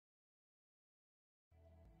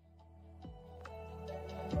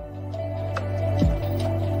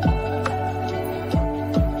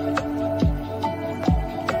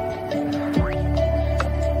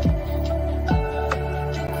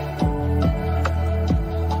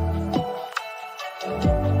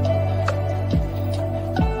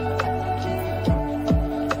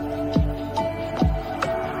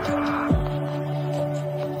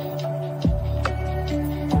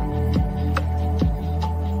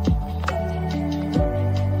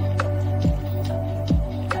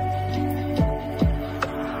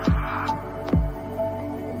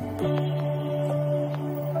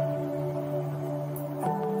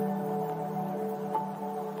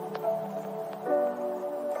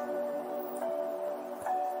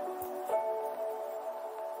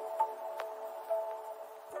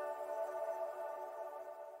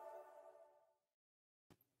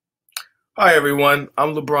Hi, everyone.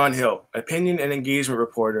 I'm LeBron Hill, opinion and engagement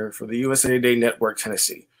reporter for the USA Today Network,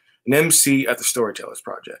 Tennessee, an MC at the Storytellers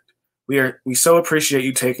Project. We so appreciate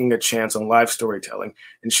you taking a chance on live storytelling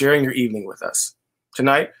and sharing your evening with us.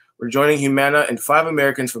 Tonight, we're joining Humana and 5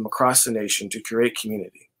 Americans from across the nation to create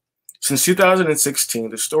community. Since 2016,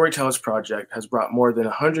 the Storytellers Project has brought more than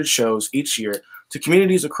 100 shows each year to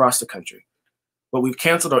communities across the country. But we've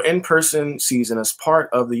canceled our in-person season as part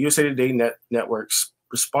of the USA Today Network's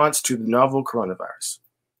response to the novel coronavirus.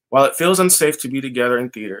 While it feels unsafe to be together in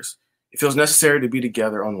theaters, it feels necessary to be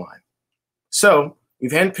together online. So,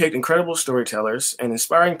 we've handpicked incredible storytellers and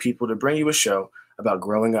inspiring people to bring you a show about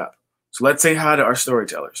growing up. So let's say hi to our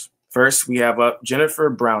storytellers. First, we have up Jennifer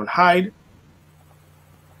Brown Hyde.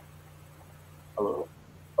 Hello.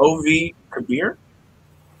 O.V. Kabir.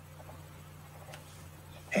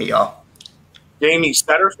 Hey, y'all. Jamie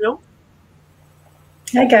Satterfield.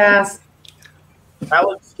 Hey, guys.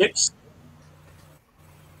 Alex Hicks.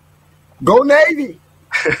 Go Navy.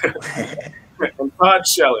 And Todd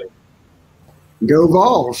Shelley. Go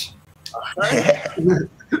Vols.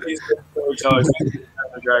 These storytellers,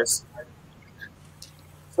 guys.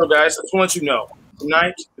 So, guys, I just want to let you know,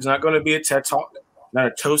 tonight is not going to be a TED Talk, not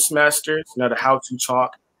a Toastmasters, not a how-to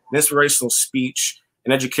talk, an inspirational speech,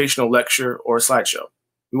 an educational lecture, or a slideshow.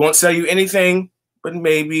 We won't sell you anything, but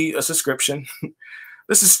maybe a subscription.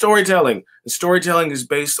 This is storytelling, and storytelling is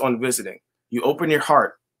based on visiting. You open your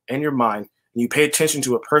heart and your mind, and you pay attention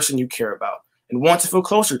to a person you care about and want to feel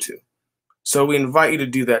closer to. So we invite you to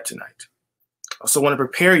do that tonight. I also want to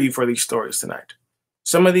prepare you for these stories tonight.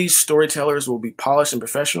 Some of these storytellers will be polished and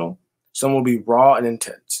professional. Some will be raw and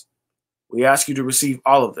intense. We ask you to receive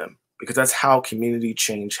all of them because that's how community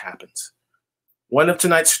change happens. One of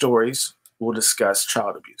tonight's stories will discuss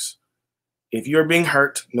child abuse. If you are being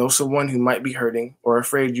hurt, know someone who might be hurting, or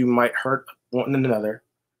afraid you might hurt one another,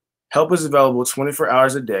 help is available 24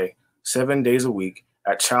 hours a day, 7 days a week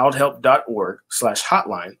at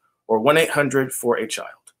childhelp.org/hotline or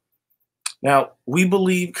 1-800-4-A-CHILD. Now, we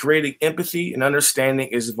believe creating empathy and understanding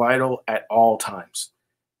is vital at all times,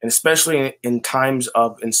 and especially in times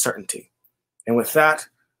of uncertainty. And with that,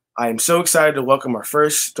 I am so excited to welcome our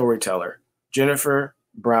first storyteller, Jennifer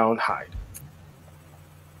Brown Hyde.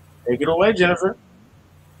 Take it away, Jennifer.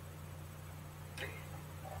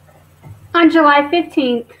 On July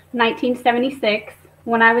 15th, 1976,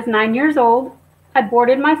 when I was 9 years old, I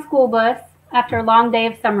boarded my school bus after a long day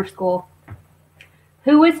of summer school.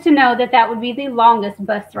 Who was to know that that would be the longest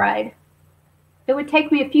bus ride? It would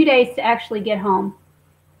take me a few days to actually get home.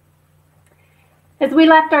 As we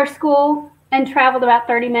left our school and traveled about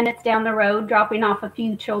 30 minutes down the road, dropping off a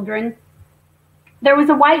few children, there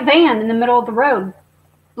was a white van in the middle of the road,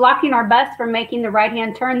 blocking our bus from making the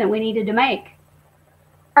right-hand turn that we needed to make.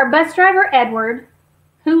 Our bus driver, Edward,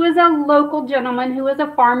 who was a local gentleman who was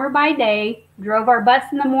a farmer by day, drove our bus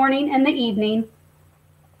in the morning and the evening,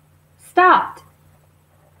 stopped.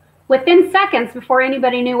 Within seconds, before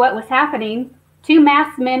anybody knew what was happening, 2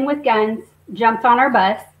 masked men with guns jumped on our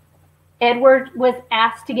bus. Edward was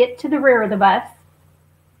asked to get to the rear of the bus,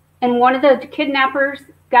 and one of the kidnappers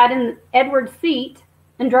got in Edward's seat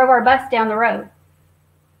and drove our bus down the road.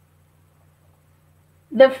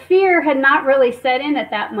 The fear had not really set in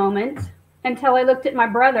at that moment until I looked at my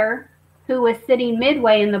brother, who was sitting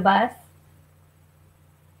midway in the bus,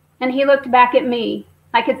 and he looked back at me.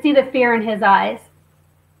 I could see the fear in his eyes.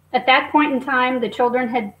 At that point in time, the children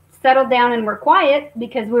had settled down and were quiet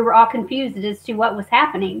because we were all confused as to what was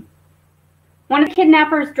happening. One of the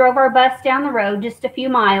kidnappers drove our bus down the road just a few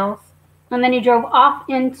miles, and then he drove off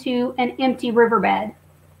into an empty riverbed.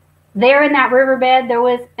 There in that riverbed, there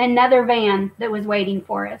was another van that was waiting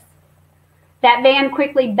for us. That van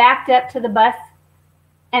quickly backed up to the bus,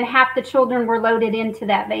 and half the children were loaded into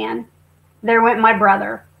that van. There went my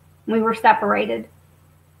brother. We were separated.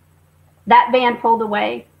 That van pulled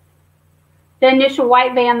away. The initial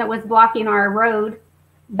white van that was blocking our road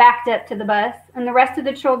backed up to the bus, and the rest of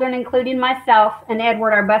the children, including myself and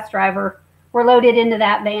Edward, our bus driver, were loaded into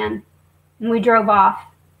that van, and we drove off.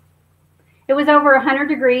 It was over 100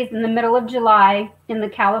 degrees in the middle of July in the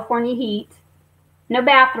California heat. No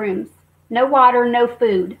bathrooms, no water, no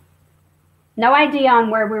food. No idea on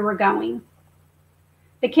where we were going.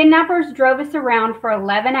 The kidnappers drove us around for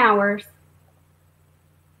 11 hours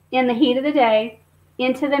in the heat of the day,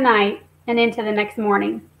 into the night, and into the next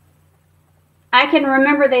morning. I can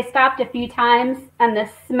remember they stopped a few times, and the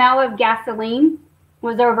smell of gasoline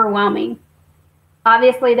was overwhelming.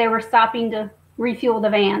 Obviously, they were stopping to refuel the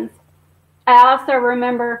vans. I also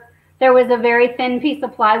remember there was a very thin piece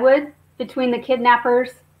of plywood between the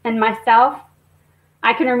kidnappers and myself.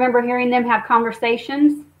 I can remember hearing them have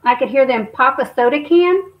conversations I could hear them pop a soda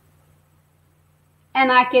can,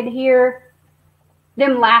 and I could hear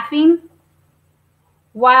them laughing,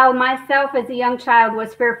 while myself as a young child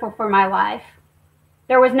was fearful for my life.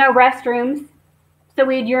 There was no restrooms, so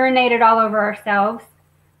we had urinated all over ourselves.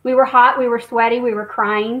 We were hot, we were sweaty, we were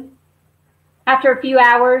crying. After a few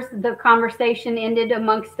hours, the conversation ended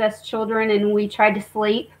amongst us children, and we tried to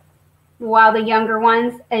sleep, while the younger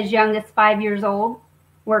ones, as young as 5 years old,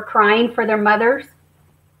 were crying for their mothers.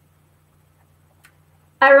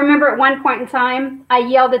 I remember at one point in time, I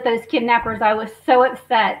yelled at those kidnappers. I was so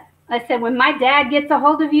upset. I said, when my dad gets a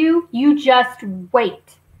hold of you, you just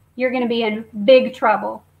wait. You're going to be in big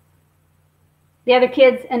trouble. The other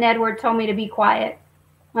kids and Edward told me to be quiet.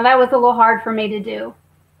 Well, that was a little hard for me to do.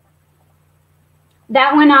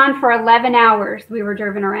 That went on for 11 hours. We were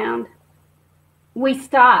driven around. We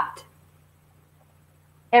stopped.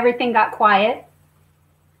 Everything got quiet.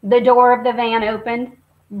 The door of the van opened.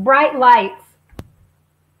 Bright lights.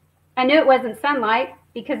 I knew it wasn't sunlight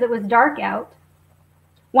because it was dark out.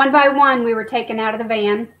 One by one, we were taken out of the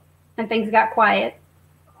van, and things got quiet.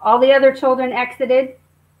 All the other children exited.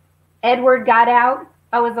 Edward got out.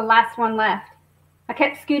 I was the last one left. I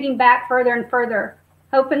kept scooting back further and further,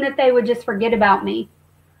 hoping that they would just forget about me.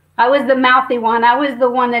 I was the mouthy one. I was the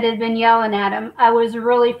one that had been yelling at them. I was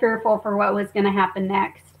really fearful for what was going to happen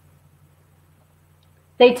next.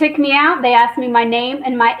 They took me out. They asked me my name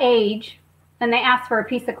and my age, and they asked for a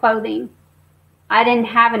piece of clothing. I didn't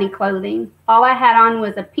have any clothing. All I had on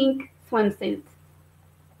was a pink swimsuit.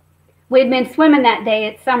 We had been swimming that day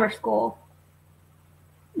at summer school.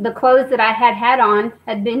 The clothes that I had on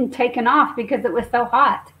had been taken off because it was so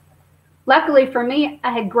hot. Luckily for me,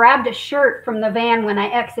 I had grabbed a shirt from the van when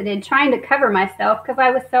I exited, trying to cover myself because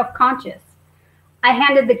I was self-conscious. I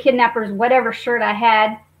handed the kidnappers whatever shirt I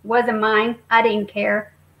had. Wasn't mine. I didn't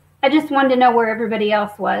care. I just wanted to know where everybody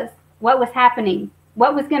else was. What was happening?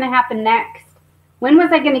 What was going to happen next? When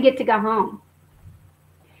was I going to get to go home?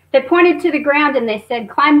 They pointed to the ground and they said,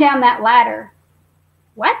 climb down that ladder.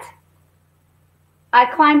 What? I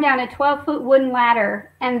climbed down a 12-foot wooden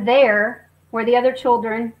ladder, and there were the other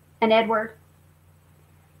children and Edward.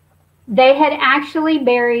 They had actually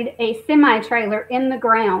buried a semi-trailer in the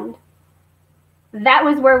ground. That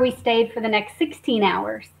was where we stayed for the next 16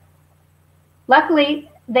 hours. Luckily,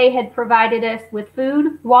 they had provided us with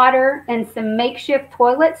food, water, and some makeshift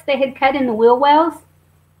toilets they had cut in the wheel wells.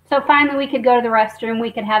 So finally we could go to the restroom,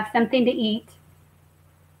 we could have something to eat,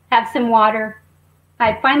 have some water.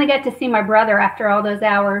 I finally got to see my brother after all those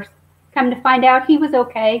hours. Come to find out he was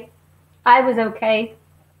okay. I was okay.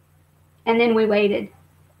 And then we waited.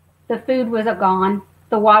 The food was gone.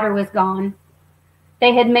 The water was gone.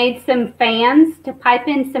 They had made some fans to pipe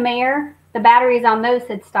in some air. The batteries on those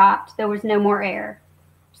had stopped. There was no more air.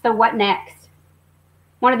 So what next?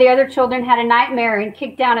 One of the other children had a nightmare and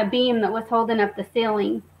kicked down a beam that was holding up the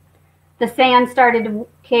ceiling. The sand started to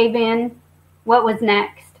cave in. What was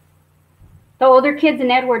next? The older kids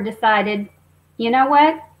and Edward decided, you know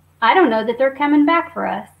what? I don't know that they're coming back for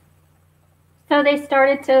us. So they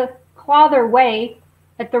started to claw their way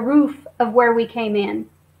at the roof of where we came in.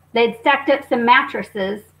 They'd stacked up some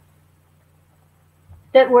mattresses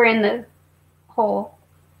that were in the hole.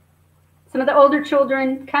 Some of the older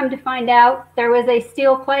children come to find out there was a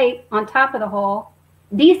steel plate on top of the hole,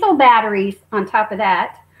 diesel batteries on top of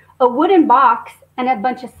that, a wooden box, and a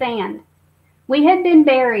bunch of sand. We had been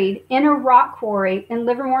buried in a rock quarry in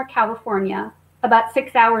Livermore, California, about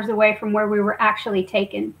 6 hours away from where we were actually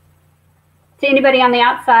taken. To anybody on the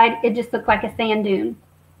outside, it just looked like a sand dune.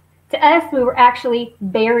 To us, we were actually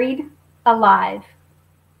buried alive.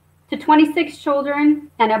 To 26 children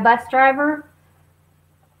and a bus driver,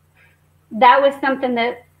 that was something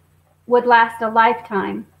that would last a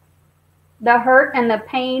lifetime. The hurt and the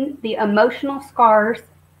pain, the emotional scars,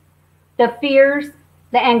 the fears,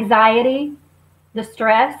 the anxiety, the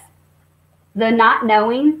stress, the not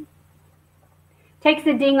knowing, takes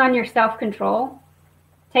a ding on your self-control,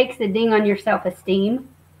 takes a ding on your self-esteem,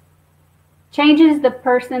 changes the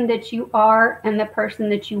person that you are and the person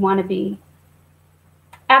that you want to be.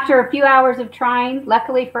 After a few hours of trying,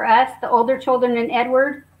 luckily for us, the older children and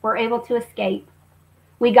Edward were able to escape.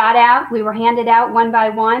 We got out. We were handed out one by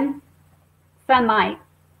one. Sunlight.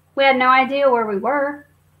 We had no idea where we were.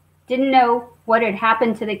 Didn't know what had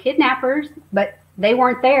happened to the kidnappers, but they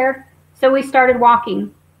weren't there. So we started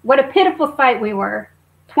walking. What a pitiful sight we were.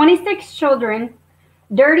 26 children,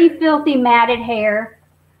 dirty, filthy, matted hair.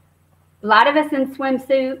 A lot of us in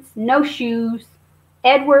swimsuits, no shoes.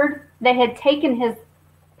 Edward, they had taken his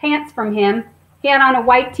pants from him. He had on a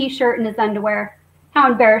white t-shirt and his underwear. How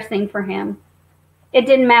embarrassing for him. It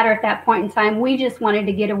didn't matter at that point in time. We just wanted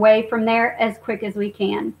to get away from there as quick as we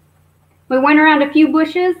can. We went around a few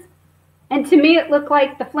bushes, and to me it looked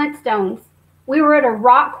like the Flintstones. We were at a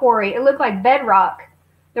rock quarry. It looked like bedrock.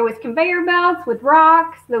 There was conveyor belts with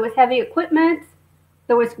rocks. There was heavy equipment.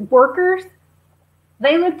 There was workers.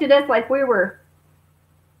 They looked at us like we were,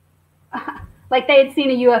 like they had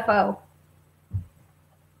seen a UFO.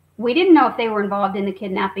 We didn't know if they were involved in the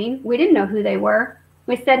kidnapping. We didn't know who they were.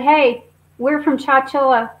 We said, hey, we're from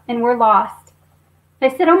Chowchilla and we're lost. They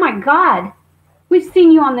said, oh my God, we've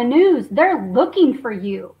seen you on the news. They're looking for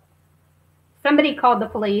you. Somebody called the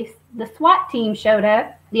police. The SWAT team showed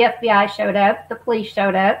up. The FBI showed up. The police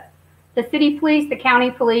showed up. The city police, the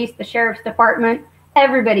county police, the sheriff's department,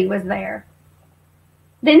 everybody was there.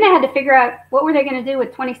 Then they had to figure out what were they going to do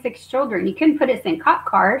with 26 children. You couldn't put us in cop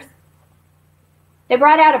cars. They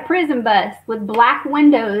brought out a prison bus with black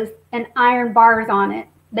windows and iron bars on it.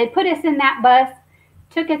 They put us in that bus,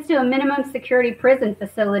 took us to a minimum security prison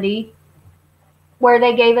facility where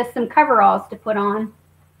they gave us some coveralls to put on.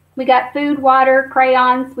 We got food, water,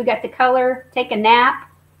 crayons. We got to color, take a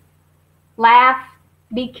nap, laugh,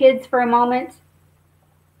 be kids for a moment.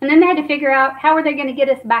 And then they had to figure out how were they going to get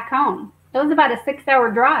us back home. It was about a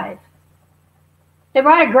 6-hour drive. They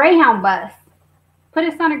brought a Greyhound bus, put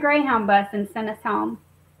us on a Greyhound bus and sent us home.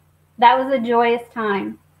 That was a joyous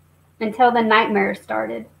time until the nightmares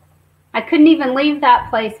started. I couldn't even leave that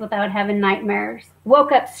place without having nightmares.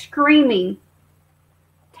 Woke up screaming,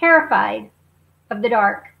 terrified of the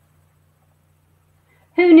dark.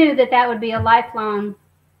 Who knew that that would be a lifelong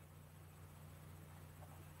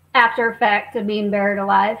after effect of being buried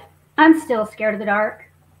alive? I'm still scared of the dark.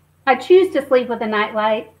 I choose to sleep with a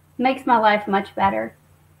nightlight. Makes my life much better.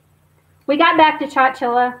 We got back to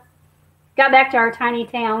Chowchilla, got back to our tiny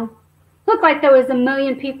town. Looked like there was 1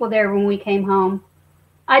 million people there when we came home.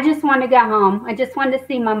 I just wanted to go home. I just wanted to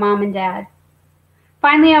see my mom and dad.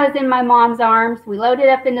 Finally, I was in my mom's arms. We loaded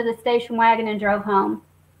up into the station wagon and drove home.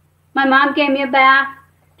 My mom gave me a bath,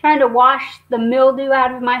 trying to wash the mildew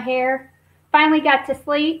out of my hair. Finally got to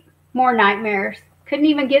sleep. More nightmares. Couldn't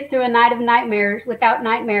even get through a night of nightmares without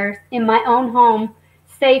nightmares in my own home,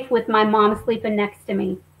 safe with my mom sleeping next to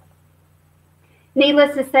me.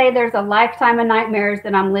 Needless to say, there's a lifetime of nightmares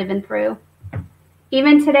that I'm living through.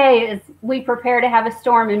 Even today, as we prepare to have a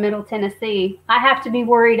storm in Middle Tennessee, I have to be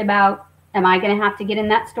worried about, am I going to have to get in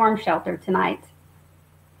that storm shelter tonight?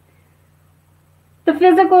 The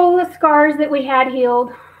physical scars that we had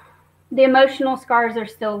healed, the emotional scars are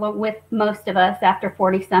still with most of us after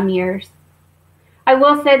 40-some years. I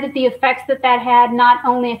will say that the effects that had not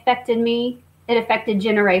only affected me, it affected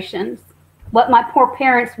generations. What my poor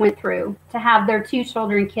parents went through to have their 2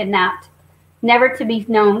 children kidnapped, never to be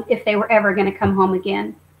known if they were ever going to come home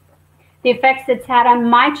again. The effects it's had on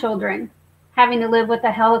my children, having to live with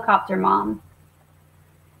a helicopter mom,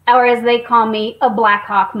 or as they call me, a Black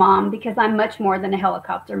Hawk mom, because I'm much more than a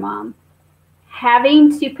helicopter mom.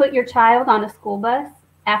 Having to put your child on a school bus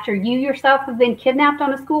after you yourself have been kidnapped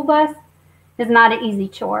on a school bus is not an easy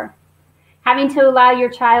chore. Having to allow your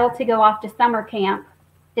child to go off to summer camp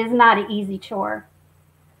is not an easy chore.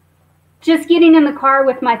 Just getting in the car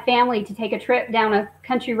with my family to take a trip down a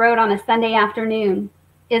country road on a Sunday afternoon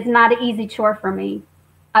is not an easy chore for me.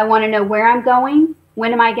 I want to know where I'm going.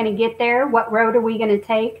 When am I going to get there? What road are we going to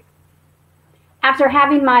take? After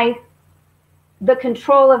having the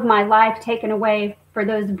control of my life taken away for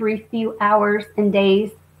those brief few hours and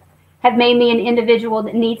days, have made me an individual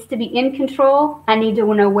that needs to be in control. I need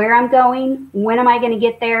to know where I'm going. When am I going to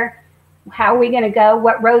get there? How are we going to go?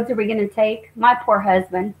 What roads are we going to take? My poor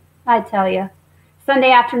husband, I tell you,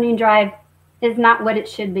 Sunday afternoon drive is not what it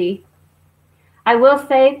should be. I will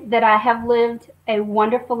say that I have lived a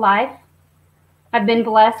wonderful life. I've been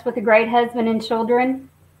blessed with a great husband and children.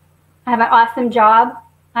 I have an awesome job.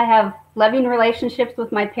 I have loving relationships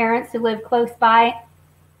with my parents who live close by.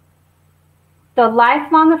 The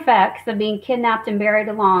lifelong effects of being kidnapped and buried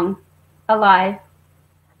alive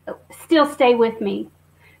still stay with me.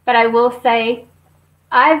 But I will say,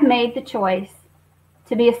 I've made the choice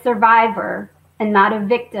to be a survivor and not a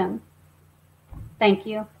victim. Thank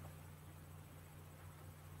you.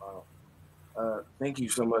 Wow. Thank you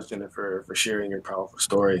so much, Jennifer, for sharing your powerful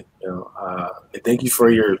story. Thank you for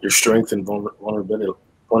your strength and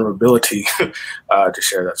vulnerability to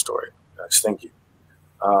share that story. Guys, thank you.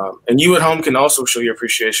 And you at home can also show your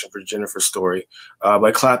appreciation for Jennifer's story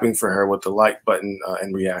by clapping for her with the like button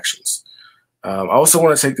and reactions. I also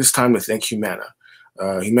want to take this time to thank Humana.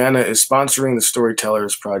 Humana is sponsoring the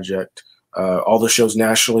Storytellers project all the shows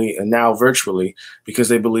nationally and now virtually, because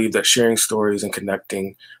they believe that sharing stories and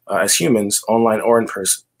connecting as humans, online or in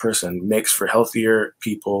person, makes for healthier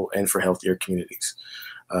people and for healthier communities.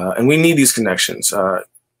 And we need these connections to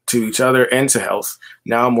each other and to health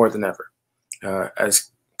now more than ever. As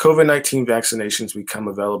COVID-19 vaccinations become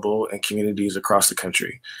available in communities across the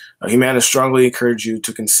country, Humana strongly encourage you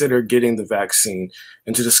to consider getting the vaccine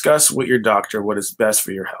and to discuss with your doctor what is best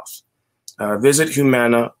for your health. Visit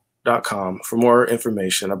Humana.com for more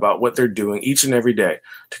information about what they're doing each and every day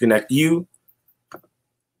to connect you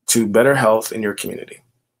to better health in your community.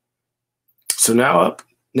 So now up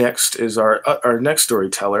next is our next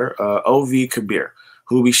storyteller, O.V. Kabir,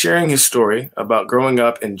 who will be sharing his story about growing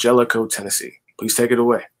up in Jellicoe, Tennessee. Please take it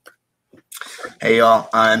away. Hey, y'all.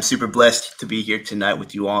 I'm super blessed to be here tonight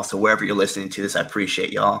with you all. So wherever you're listening to this, I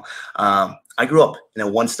appreciate y'all. I grew up in a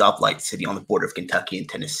one-stoplight city on the border of Kentucky and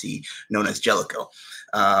Tennessee known as Jellicoe.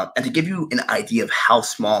 And to give you an idea of how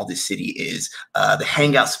small this city is, the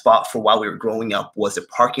hangout spot for while we were growing up was a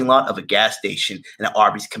parking lot of a gas station and an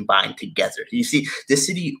Arby's combined together. You see, this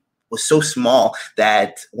city was so small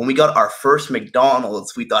that when we got our first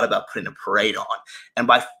McDonald's, we thought about putting a parade on. And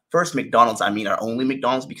by first McDonald's, I mean our only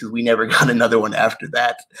McDonald's, because we never got another one after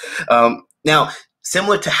that. Now,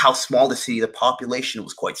 similar to how small the city, the population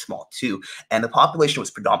was quite small too. And the population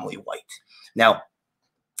was predominantly white. Now,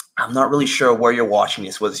 I'm not really sure where you're watching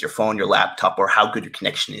this, whether it's your phone, your laptop, or how good your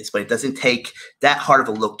connection is, but it doesn't take that hard of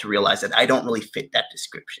a look to realize that I don't really fit that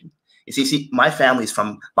description. You see, my family is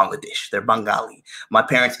from Bangladesh. They're Bengali. My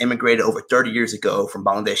parents immigrated over 30 years ago from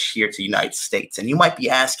Bangladesh here to the United States. And you might be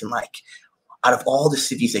asking, like, out of all the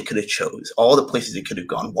cities they could have chose, all the places they could have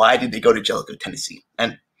gone, why did they go to Jellicoe, Tennessee?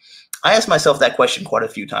 And I asked myself that question quite a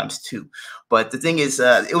few times too. But the thing is,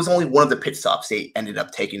 it was only one of the pit stops they ended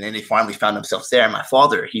up taking, and they finally found themselves there. And my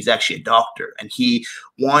father, he's actually a doctor, and he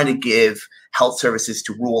wanted to give health services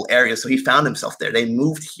to rural areas, so he found himself there. They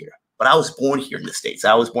moved here. But I was born here in the States.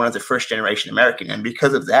 I was born as a first-generation American, and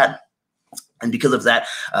because of that,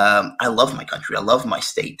 I love my country. I love my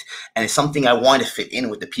state, and it's something I want to fit in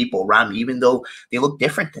with the people around me, even though they look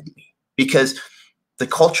different than me. Because the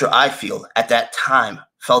culture I feel at that time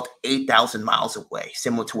felt 8,000 miles away,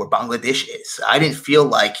 similar to where Bangladesh is. I didn't feel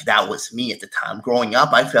like that was me at the time. Growing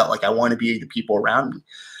up, I felt like I wanted to be the people around me.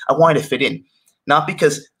 I wanted to fit in, not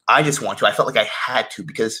because I just want to. I felt like I had to,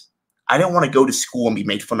 because I didn't want to go to school and be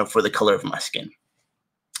made fun of for the color of my skin.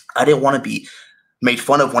 I didn't want to be made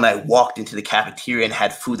fun of when I walked into the cafeteria and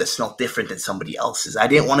had food that smelled different than somebody else's. I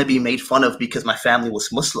didn't want to be made fun of because my family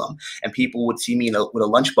was Muslim and people would see me with a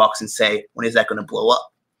lunchbox and say, when is that going to blow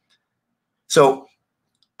up? So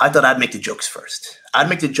I thought I'd make the jokes first. I'd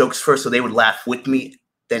make the jokes first so they would laugh with me,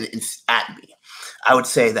 then at me. I would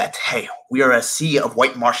say that, hey, we are a sea of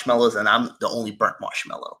white marshmallows and I'm the only burnt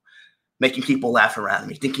marshmallow, making people laugh around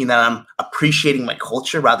me, thinking that I'm appreciating my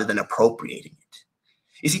culture rather than appropriating it.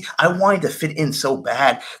 You see, I wanted to fit in so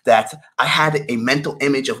bad that I had a mental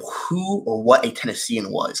image of who or what a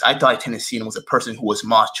Tennessean was. I thought a Tennessean was a person who was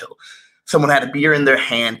macho. Someone had a beer in their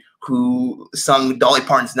hand, who sung Dolly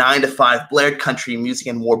Parton's 9 to 5, blared country music,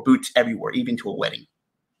 and wore boots everywhere, even to a wedding.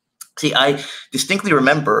 See, I distinctly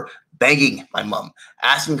remember begging my mom,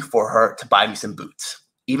 asking for her to buy me some boots.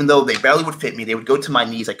 Even though they barely would fit me, they would go to my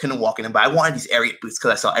knees. I couldn't walk in them, but I wanted these Ariat boots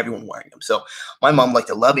because I saw everyone wearing them. So my mom, like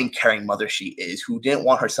the loving, caring mother she is, who didn't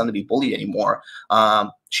want her son to be bullied anymore,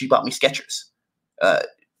 she bought me Skechers.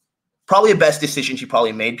 Probably the best decision she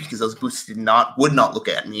probably made, because those boots would not look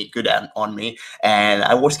at me on me, and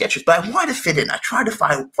I wore Skechers. But I wanted to fit in. I tried to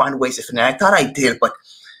find ways to fit in. I thought I did, but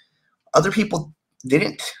other people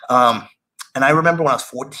didn't. And I remember when I was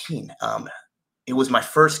 14. It was my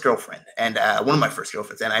first girlfriend, and one of my first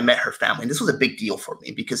girlfriends, and I met her family. And this was a big deal for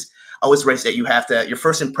me because I was raised that your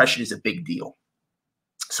first impression is a big deal.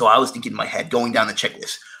 So I was thinking in my head, going down the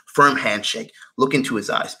checklist: firm handshake, look into his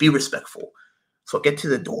eyes, be respectful. So I get to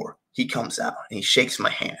the door. He comes out and he shakes my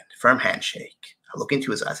hand, firm handshake. I look into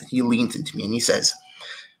his eyes and he leans into me and he says,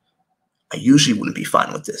 I usually wouldn't be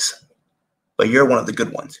fine with this, but you're one of the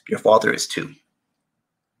good ones. Your father is too.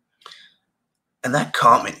 And that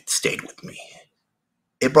comment stayed with me.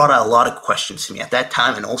 It brought out a lot of questions to me at that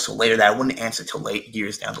time and also later that I wouldn't answer till late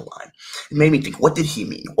years down the line. It made me think, what did he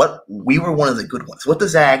mean? We were one of the good ones. What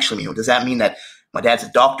does that actually mean? Does that mean that my dad's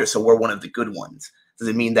a doctor, so we're one of the good ones? Does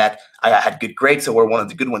it mean that I had good grades, so we're one of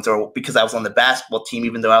the good ones? Or because I was on the basketball team,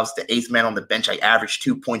 even though I was the 8th man on the bench, I averaged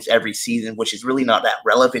 2 points every season, which is really not that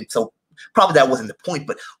relevant. So probably that wasn't the point,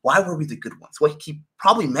 but why were we the good ones? What he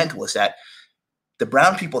probably meant was that the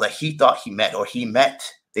brown people that he thought he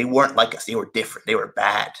met, they weren't like us. They were different. They were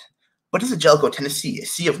bad. But this is Jellicoe, Tennessee, a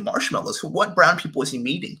sea of marshmallows. What brown people is he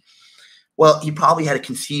meeting? Well, he probably had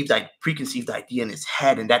a preconceived idea in his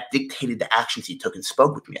head, and that dictated the actions he took and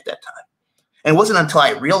spoke with me at that time. And it wasn't until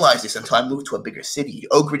I realized this, until I moved to a bigger city,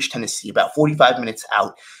 Oak Ridge, Tennessee, about 45 minutes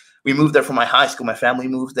out. We moved there from my high school. My family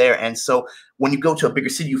moved there. And so when you go to a bigger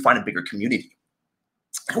city, you find a bigger community.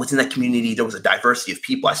 And within that community, there was a diversity of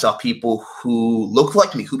people. I saw people who looked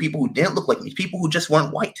like me, people who didn't look like me, people who just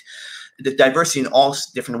weren't white. The diversity in all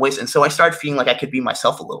different ways. And so I started feeling like I could be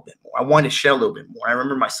myself a little bit more. I wanted to share a little bit more. I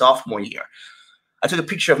remember my sophomore year, I took a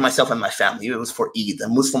picture of myself and my family. It was for Eid, a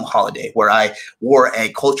Muslim holiday, where I wore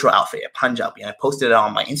a cultural outfit, a Punjabi, and I posted it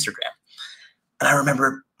on my Instagram. And I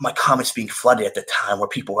remember my comments being flooded at the time, where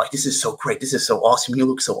people were like, "This is so great. This is so awesome. You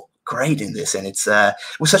look so great in this." And it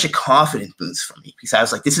was such a confident boost for me, because I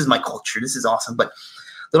was like, "This is my culture. This is awesome." But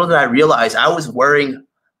little did I realize I was wearing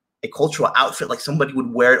a cultural outfit like somebody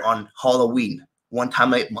would wear it on Halloween, one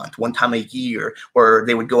time a month, one time a year, where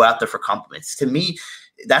they would go out there for compliments. To me,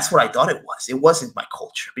 that's what I thought it was. It wasn't my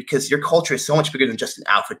culture, because your culture is so much bigger than just an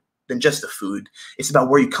outfit, than just the food. It's about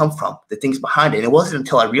where you come from, the things behind it. And it wasn't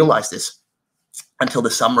until I realized this, until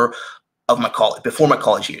the summer of my college, before my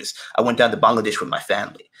college years, I went down to Bangladesh with my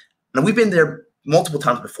family. And we've been there multiple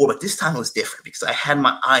times before, but this time it was different, because I had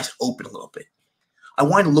my eyes open a little bit. I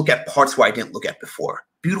wanted to look at parts where I didn't look at before,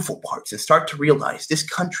 beautiful parts, and start to realize this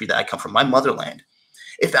country that I come from, my motherland,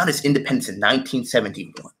 it found its independence in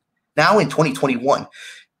 1971. Now in 2021,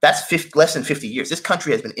 that's less than 50 years. This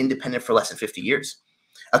country has been independent for less than 50 years.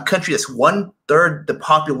 A country that's 1/3 the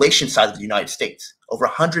population size of the United States, over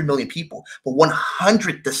 100 million people, but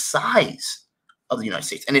 100 the size of the United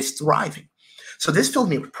States, and it's thriving. So this filled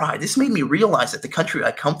me with pride. This made me realize that the country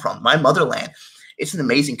I come from, my motherland, it's an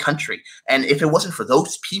amazing country. And if it wasn't for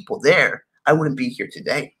those people there, I wouldn't be here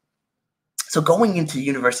today. So going into the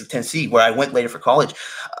University of Tennessee, where I went later for college,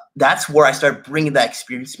 that's where I started bringing that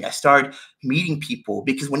experience to me. I started meeting people,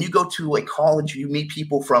 because when you go to a college, you meet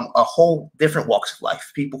people from a whole different walks of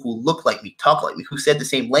life, people who look like me, talk like me, who said the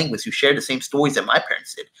same language, who shared the same stories that my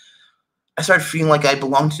parents did. I started feeling like I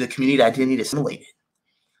belonged to the community. I didn't need to assimilate it.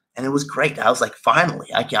 And it was great. I was like,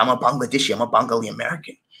 finally, I'm a Bangladeshi, I'm a Bengali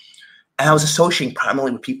American. And I was associating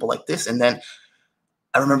primarily with people like this. And then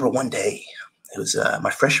I remember one day, it was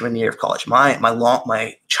my freshman year of college.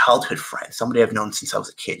 My childhood friend, somebody I've known since I was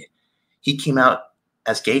a kid, he came out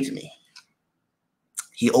as gay to me.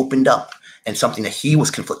 He opened up, and something that he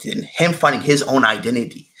was conflicted in, him finding his own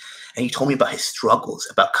identity. And he told me about his struggles,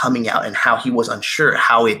 about coming out, and how he was unsure,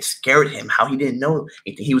 how it scared him, how he didn't know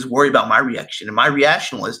anything. He was worried about my reaction. And my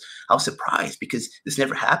reaction was, I was surprised, because this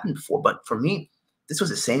never happened before. But for me, this was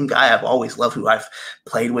the same guy I've always loved, who I've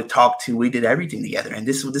played with, talked to. We did everything together. And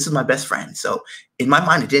this is my best friend. So in my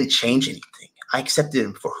mind, it didn't change anything. I accepted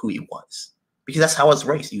him for who he was, because that's how I was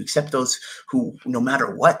raised. You accept those who, no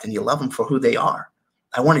matter what, and you love them for who they are.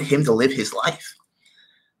 I wanted him to live his life.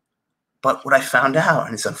 But what I found out,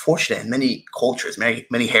 and it's unfortunate in many cultures,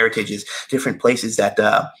 many heritages, different places, that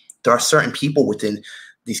there are certain people within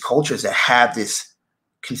these cultures that have this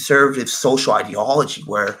conservative social ideology,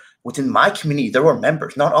 where within my community, there were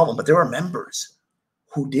members, not all of them, but there were members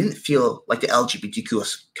who didn't feel like the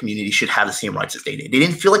LGBTQ community should have the same rights as they did. They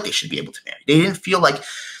didn't feel like they should be able to marry. They didn't feel like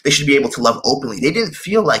they should be able to love openly. They didn't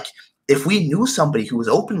feel like if we knew somebody who was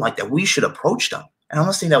open like that, we should approach them. And I'm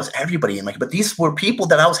not saying that was everybody in my, but these were people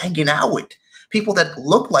that I was hanging out with, people that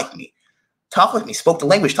looked like me, talked like me, spoke the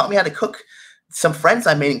language, taught me how to cook. Some friends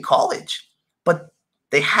I made in college, but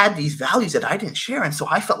they had these values that I didn't share. And so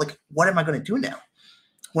I felt like, what am I going to do now?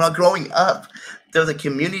 Well, growing up, there was a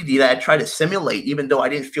community that I tried to simulate, even though I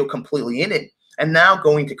didn't feel completely in it. And now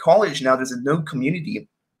going to college, now there's a new community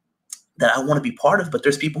that I want to be part of, but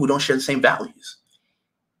there's people who don't share the same values.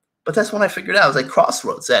 But that's when I figured out, I was like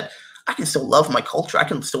crossroads, that I can still love my culture. I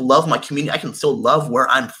can still love my community. I can still love where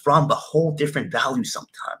I'm from, but whole different values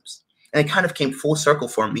sometimes. And it kind of came full circle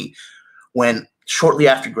for me when shortly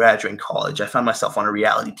after graduating college, I found myself on a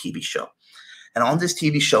reality TV show. And on this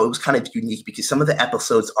TV show, it was kind of unique because some of the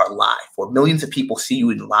episodes are live, where millions of people see you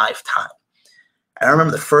in live time. And I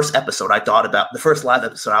remember the first episode I thought about, the first live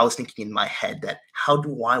episode, I was thinking in my head that how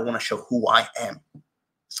do I want to show who I am,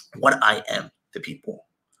 what I am to people?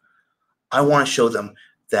 I want to show them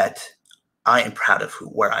that I am proud of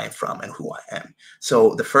where I am from and who I am.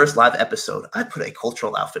 So the first live episode, I put a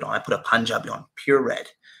cultural outfit on. I put a Punjabi on, pure red.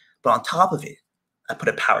 But on top of it, I put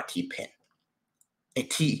a power T pin, a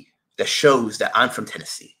T that shows that I'm from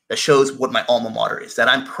Tennessee, that shows what my alma mater is, that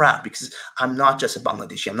I'm proud because I'm not just a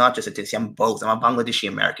Bangladeshi, I'm not just a Tennessee, I'm both. I'm a Bangladeshi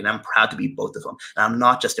American. I'm proud to be both of them. And I'm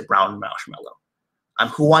not just a brown marshmallow. I'm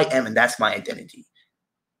who I am, and that's my identity.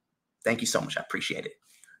 Thank you so much. I appreciate it.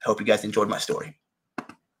 I hope you guys enjoyed my story.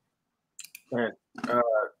 Man,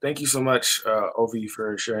 Thank you so much, Ovi,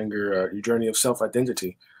 for sharing your journey of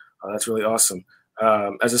self-identity. That's really awesome.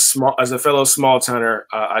 As a fellow small towner,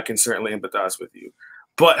 I can certainly empathize with you.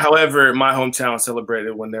 But however, my hometown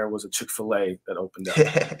celebrated when there was a Chick-fil-A that opened up.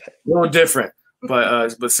 A little different, but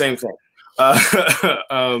same thing.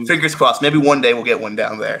 Fingers crossed. Maybe one day we'll get one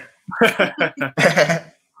down there.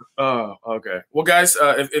 Oh, okay. Well, guys,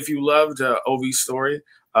 if you loved Ovi's story,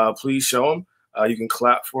 please show him. You can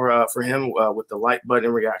clap for him with the like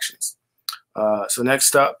button reactions. So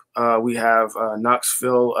next up, we have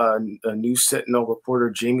Knoxville News Sentinel reporter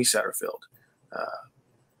Jamie Satterfield.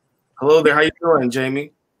 Hello there. How you doing,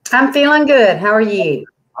 Jamie? I'm feeling good. How are you?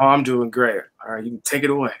 Oh, I'm doing great. All right, you can take it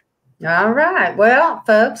away. All right. Well,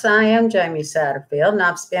 folks, I am Jamie Satterfield, and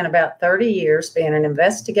I've spent about 30 years being an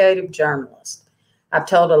investigative journalist. I've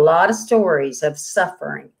told a lot of stories of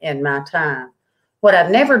suffering in my time. What I've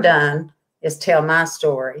never done is tell my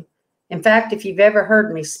story. In fact, if you've ever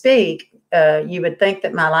heard me speak, you would think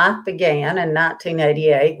that my life began in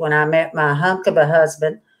 1988 when I met my hunk of a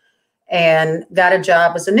husband and got a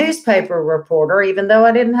job as a newspaper reporter, even though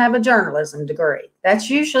I didn't have a journalism degree. That's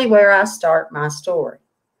usually where I start my story.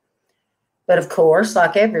 But of course,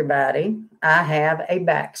 like everybody, I have a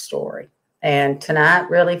backstory. And tonight,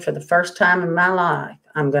 really, for the first time in my life,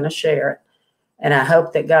 I'm going to share it. And I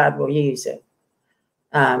hope that God will use it.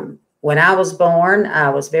 When I was born, I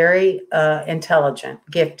was very intelligent,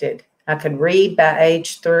 gifted. I could read by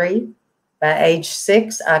age 3. By age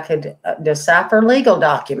 6, I could decipher legal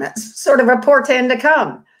documents, sort of a portend to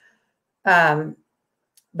come.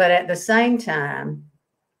 But at the same time,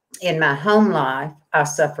 in my home life, I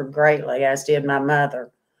suffered greatly, as did my mother.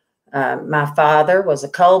 My father was a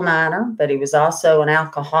coal miner, but he was also an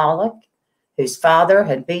alcoholic whose father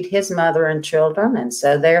had beat his mother and children, and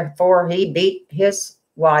so therefore he beat his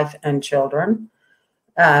wife and children.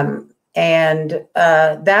 That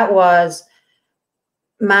was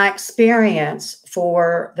my experience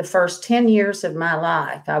for the first 10 years of my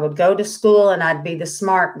life. I would go to school and I'd be the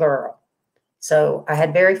smart girl. So I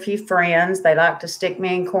had very few friends. They liked to stick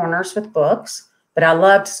me in corners with books, but I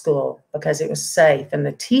loved school because it was safe. And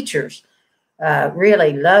the teachers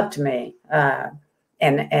really loved me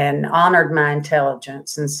and honored my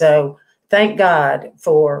intelligence. And so thank God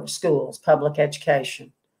for schools, public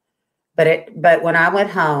education. But when I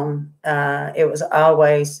went home, it was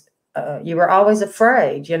always, you were always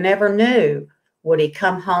afraid. You never knew, would he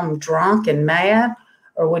come home drunk and mad,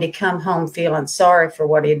 or would he come home feeling sorry for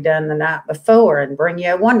what he had done the night before and bring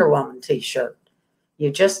you a Wonder Woman t-shirt?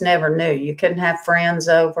 You just never knew. You couldn't have friends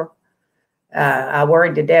over. I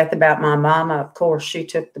worried to death about my mama. Of course, she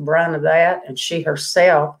took the brunt of that, and she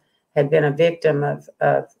herself had been a victim of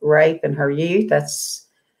rape in her youth. That's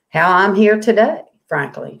how I'm here today,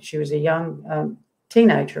 frankly. She was a young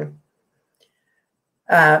teenager.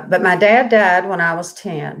 But my dad died when I was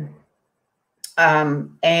 10. I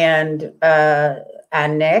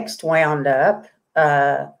next wound up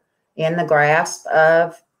in the grasp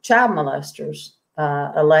of child molesters.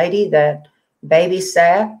 A lady that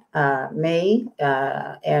babysat me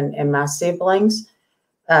and my siblings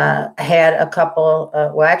had a couple,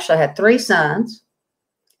 actually had 3 sons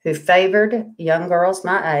who favored young girls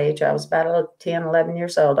my age. I was about 10, 11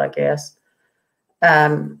 years old, I guess.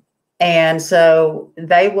 And so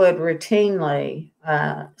they would routinely,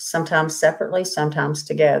 sometimes separately, sometimes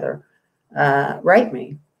together, rape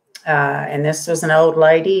me. And this was an old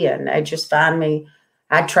lady, and they'd just find me.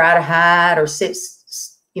 I'd try to hide or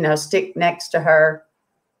stick next to her.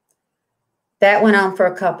 That went on for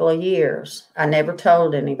a couple of years. I never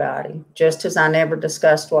told anybody, just as I never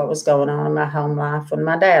discussed what was going on in my home life when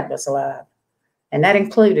my dad was alive. And that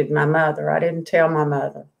included my mother. I didn't tell my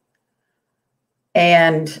mother.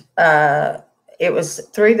 And it was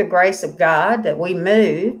through the grace of God that we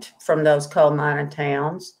moved from those coal mining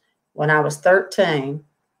towns when I was 13,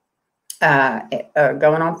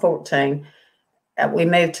 going on 14. We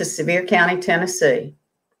moved to Sevier County, Tennessee.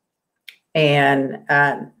 And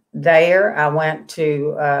there I went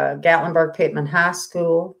to Gatlinburg Pittman High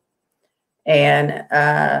School. And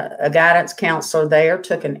a guidance counselor there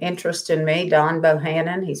took an interest in me, Don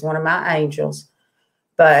Bohannon. He's one of my angels.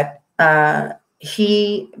 But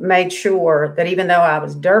he made sure that even though I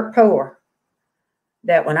was dirt poor,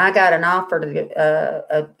 that when I got an offer to get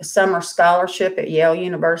a summer scholarship at Yale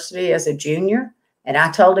University as a junior, and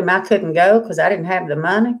I told him I couldn't go because I didn't have the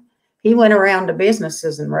money, he went around to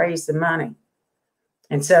businesses and raised the money.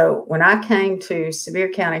 And so when I came to Sevier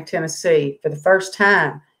County, Tennessee, for the first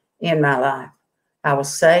time in my life, I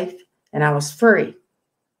was safe and I was free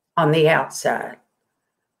on the outside.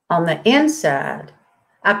 On the inside,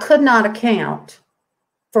 I could not account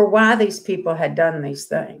for why these people had done these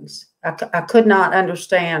things. I could not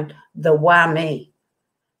understand the why me.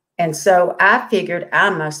 And so I figured I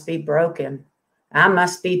must be broken. I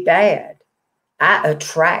must be bad. I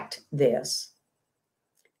attract this.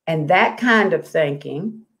 And that kind of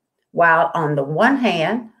thinking, while on the one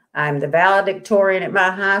hand, I'm the valedictorian at my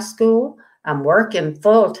high school, I'm working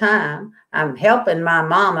full time, I'm helping my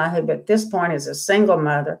mama, who at this point is a single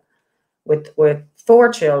mother with 4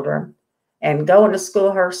 children, and going to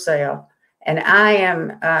school herself. And I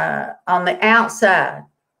am on the outside,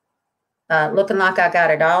 looking like I got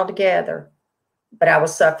it all together, but I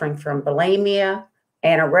was suffering from bulimia,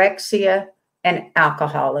 anorexia, and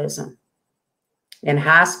alcoholism. In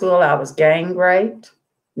high school, I was gang raped,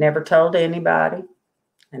 never told anybody,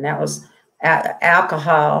 and that was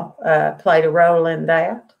alcohol played a role in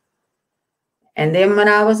that. And then when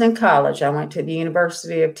I was in college, I went to the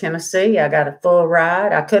University of Tennessee. I got a full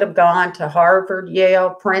ride. I could have gone to Harvard,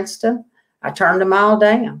 Yale, Princeton. I turned them all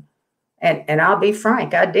down. And I'll be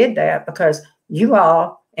frank, I did that because you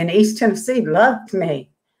all in East Tennessee loved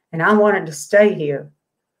me, and I wanted to stay here.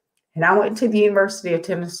 And I went to the University of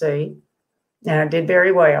Tennessee, and I did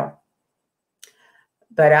very well.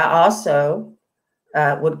 But I also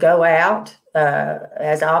would go out,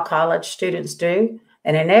 as all college students do,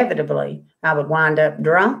 and inevitably I would wind up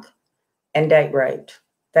drunk and date raped.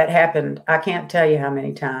 That happened, I can't tell you how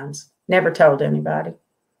many times. Never told anybody.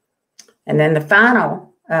 And then the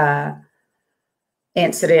final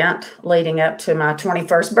incident leading up to my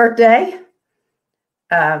 21st birthday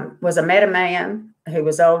was I met a man who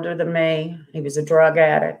was older than me. He was a drug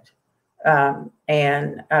addict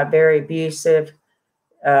and very abusive,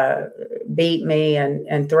 beat me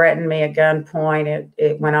and threatened me at gunpoint.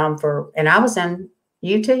 It went on and I was in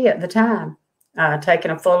UT at the time, taking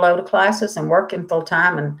a full load of classes and working full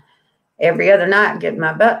time, and every other night getting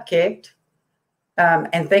my butt kicked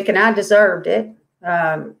and thinking I deserved it.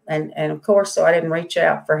 And of course, so I didn't reach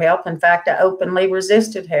out for help. In fact, I openly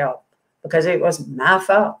resisted help because it was my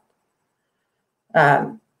fault.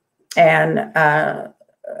 Around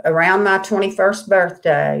my 21st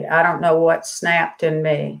birthday, I don't know what snapped in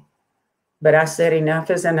me, but I said, enough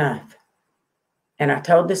is enough. And I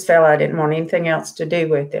told this fellow I didn't want anything else to do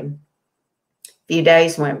with him. A few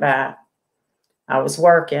days went by. I was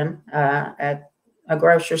working at a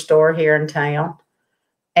grocery store here in town.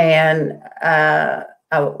 And I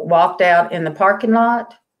walked out in the parking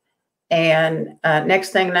lot. And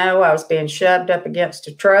next thing you know, I was being shoved up against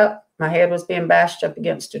a truck. My head was being bashed up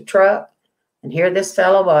against a truck. And here this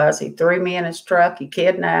fellow was. He threw me in his truck. He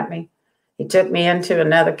kidnapped me. He took me into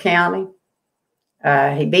another county.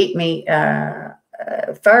 He beat me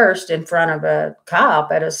first in front of a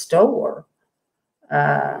cop at a store.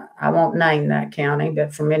 I won't name that county,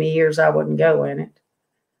 but for many years I wouldn't go in it.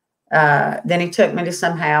 Then he took me to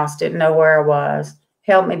some house, didn't know where I was,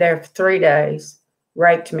 held me there for 3 days,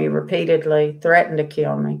 raped me repeatedly, threatened to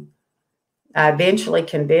kill me. I eventually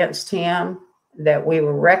convinced him that we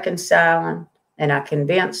were reconciling, and I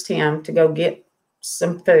convinced him to go get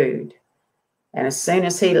some food. And as soon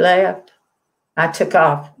as he left, I took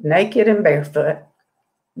off naked and barefoot,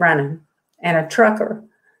 running, and a trucker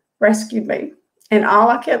rescued me. And all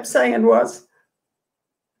I kept saying was,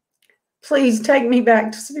 please take me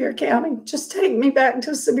back to Sevier County. Just take me back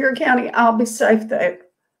to Sevier County. I'll be safe there.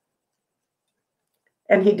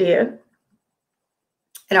 And he did.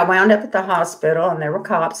 And I wound up at the hospital, and there were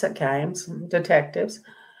cops that came, some detectives.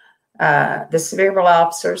 The Sevierville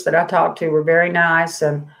officers that I talked to were very nice,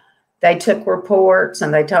 and they took reports,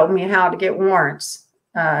 and they told me how to get warrants.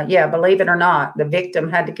 Yeah, believe it or not, the victim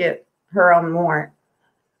had to get her own warrant.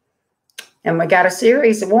 And we got a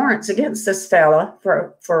series of warrants against this fella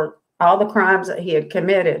for all the crimes that he had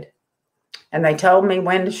committed. And they told me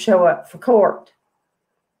when to show up for court.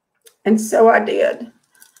 And so I did.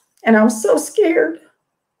 And I was so scared.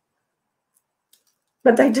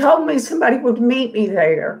 But they told me somebody would meet me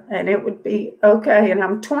there and it would be okay. And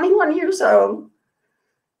I'm 21 years old.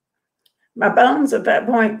 My bones at that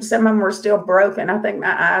point, some of them were still broken. I think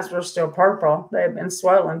my eyes were still purple. They had been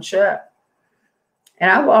swollen shut. And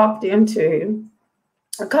I walked into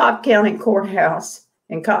a Cobb County courthouse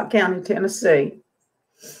in Cobb County, Tennessee.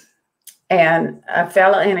 And a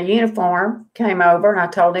fella in a uniform came over, and I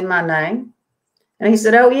told him my name. And he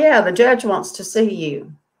said, oh, yeah, the judge wants to see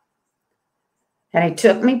you. And he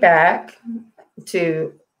took me back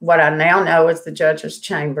to what I now know as the judge's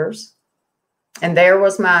chambers. And there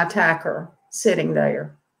was my attacker sitting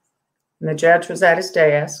there. And the judge was at his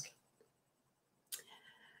desk.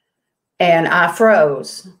 And I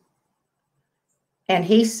froze. And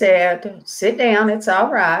he said, sit down, it's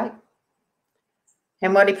all right.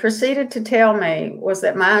 And what he proceeded to tell me was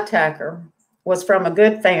that my attacker was from a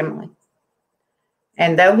good family.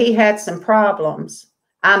 And though he had some problems,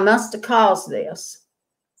 I must have caused this.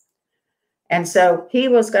 And so he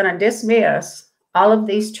was going to dismiss all of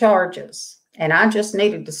these charges. And I just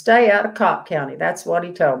needed to stay out of Cobb County. That's what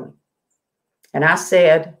he told me. And I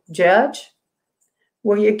said, Judge,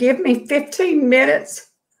 will you give me 15 minutes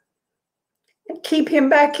and keep him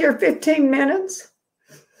back here 15 minutes?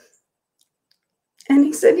 And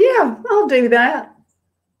he said, yeah, I'll do that.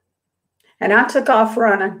 And I took off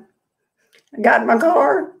running. I got in my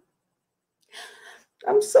car.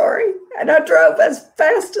 I'm sorry. And I drove as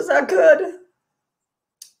fast as I could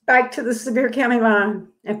back to the Sevier County line.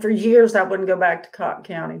 And for years, I wouldn't go back to Cobb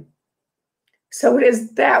County. So it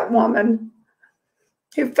is that woman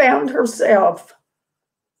who found herself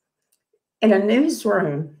in a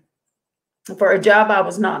newsroom for a job I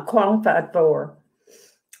was not qualified for.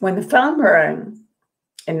 When the phone rang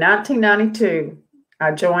in 1992,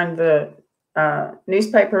 I joined the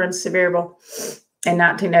newspaper in Sevierville in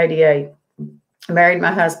 1988. I married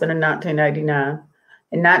my husband in 1989.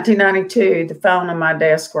 In 1992, the phone on my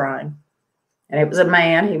desk rang, and it was a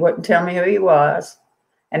man. He wouldn't tell me who he was.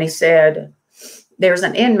 And he said, there's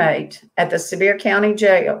an inmate at the Sevier County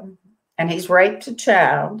Jail, and he's raped a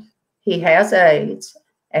child. He has AIDS,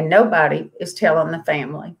 and nobody is telling the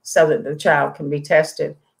family so that the child can be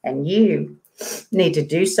tested. And you need to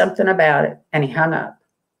do something about it. And he hung up.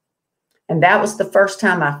 And that was the first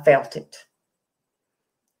time I felt it.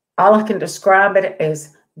 All I can describe it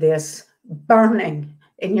as this burning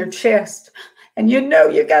in your chest. And you know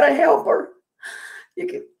you got to help her.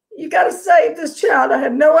 You got to save this child. I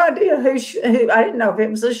had no idea who I didn't know if it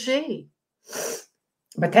was a she.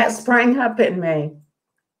 But that sprang up in me.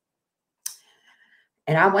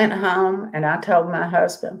 And I went home and I told my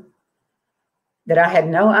husband that I had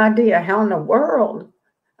no idea how in the world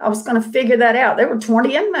I was going to figure that out. There were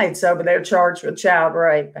 20 inmates over there charged with child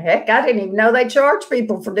rape. Heck, I didn't even know they charged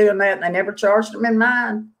people for doing that, and they never charged them in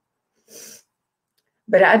mine.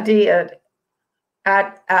 But I did.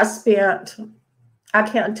 I spent, I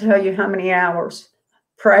can't tell you how many hours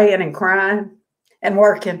praying and crying and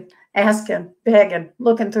working, asking, begging,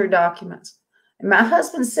 looking through documents. And my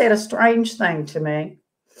husband said a strange thing to me.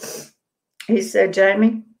 He said,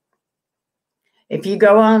 Jamie, if you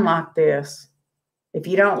go on like this, if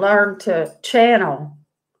you don't learn to channel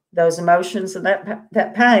those emotions and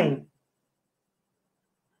that pain,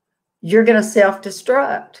 you're going to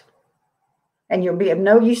self-destruct and you'll be of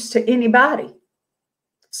no use to anybody.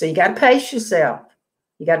 So you got to pace yourself.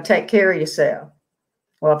 You got to take care of yourself.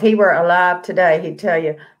 Well, if he were alive today, he'd tell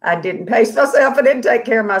you, I didn't pace myself. I didn't take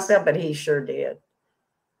care of myself, but he sure did.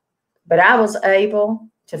 But I was able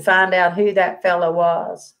to find out who that fellow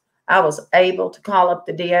was. I was able to call up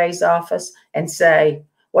the DA's office and say,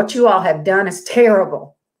 what you all have done is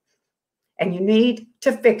terrible, and you need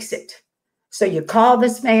to fix it. So you call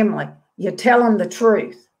this family, you tell them the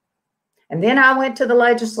truth. And then I went to the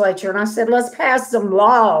legislature and I said, let's pass some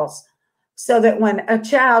laws so that when a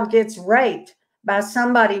child gets raped by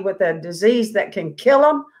somebody with a disease that can kill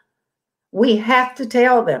them, we have to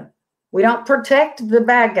tell them. We don't protect the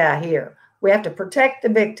bad guy here. We have to protect the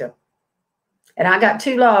victim. And I got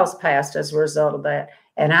 2 laws passed as a result of that.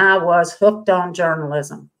 And I was hooked on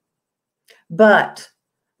journalism. But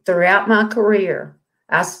throughout my career,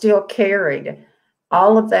 I still carried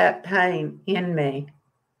all of that pain in me.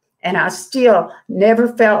 And I still never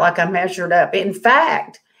felt like I measured up. In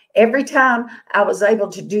fact, every time I was able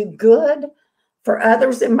to do good for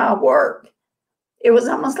others in my work, it was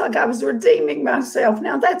almost like I was redeeming myself.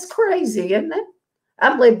 Now, that's crazy, isn't it?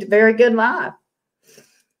 I've lived a very good life.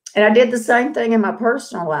 And I did the same thing in my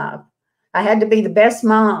personal life. I had to be the best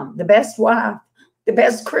mom, the best wife, the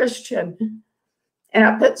best Christian. And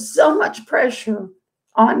I put so much pressure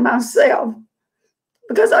on myself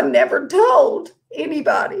because I never told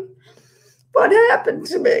anybody what happened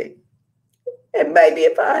to me. And maybe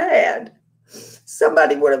if I had,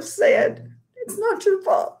 somebody would have said, it's not your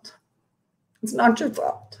fault. It's not your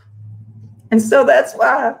fault. And so that's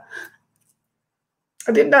why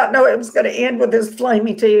I did not know it was going to end with his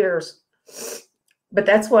flaming tears. But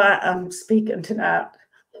that's why I'm speaking tonight.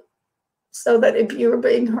 So that if you're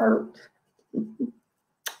being hurt,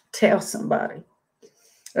 tell somebody.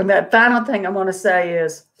 And that final thing I want to say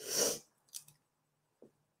is,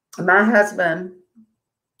 my husband,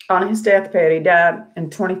 on his deathbed, he died in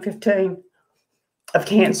 2015 of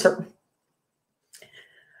cancer.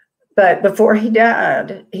 But before he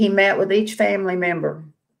died, he met with each family member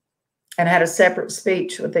and had a separate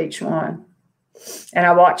speech with each one. And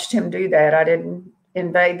I watched him do that. I didn't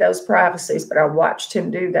invade those privacies, but I watched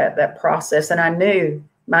him do that process, and I knew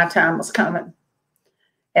my time was coming,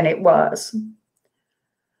 and it was.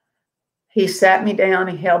 He sat me down,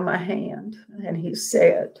 he held my hand, and he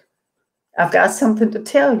said, I've got something to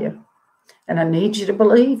tell you, and I need you to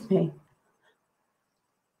believe me.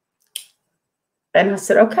 And I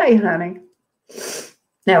said, okay, honey.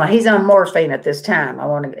 Now, he's on morphine at this time.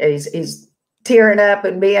 He's tearing up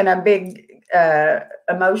and being a big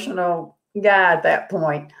emotional guy at that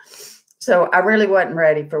point. So I really wasn't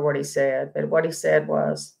ready for what he said. But what he said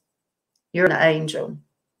was, you're an angel.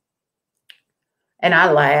 And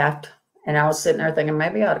I laughed. And I was sitting there thinking,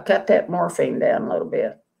 maybe I ought to cut that morphine down a little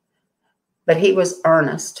bit. But he was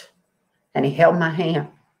earnest. And he held my hand.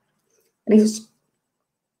 And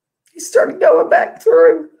he started going back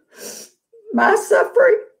through my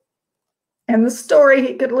suffering and the story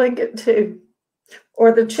he could link it to,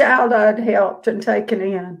 or the child I'd helped and taken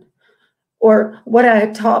in, or what I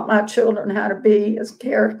had taught my children how to be as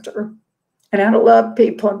character and how to love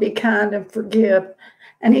people and be kind and forgive.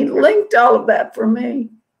 And he linked all of that for me.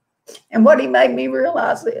 And what he made me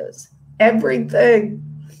realize is everything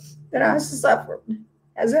that I suffered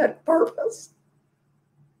has had purpose.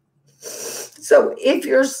 So if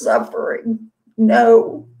you're suffering,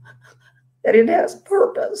 know that it has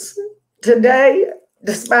purpose. Today,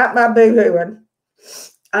 despite my boo-hooing,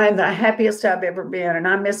 I am the happiest I've ever been, and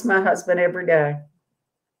I miss my husband every day.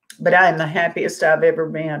 But I am the happiest I've ever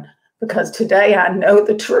been because today I know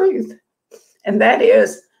the truth, and that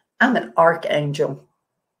is I'm an archangel.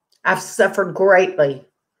 I've suffered greatly,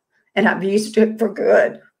 and I've used it for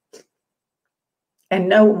good, and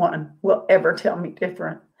no one will ever tell me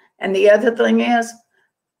different. And the other thing is,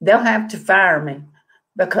 they'll have to fire me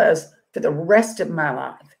because for the rest of my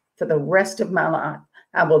life,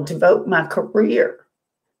 I will devote my career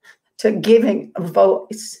to giving a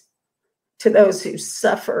voice to those who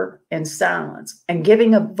suffer in silence and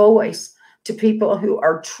giving a voice to people who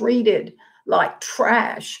are treated like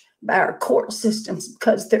trash by our court systems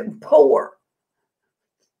because they're poor.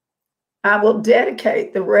 I will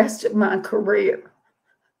dedicate the rest of my career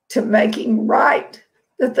to making right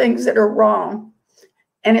the things that are wrong.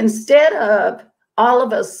 And instead of all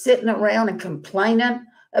of us sitting around and complaining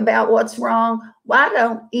about what's wrong, why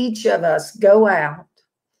don't each of us go out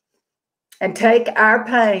and take our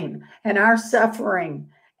pain and our suffering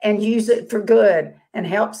and use it for good and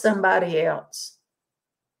help somebody else?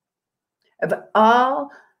 Of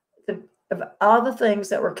all the things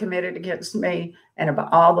that were committed against me and of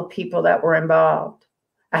all the people that were involved,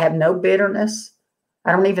 I have no bitterness.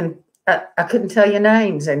 I couldn't tell you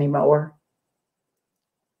names anymore.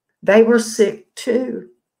 They were sick too.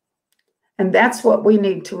 And that's what we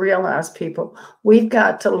need to realize, people. We've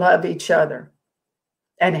got to love each other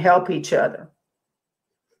and help each other.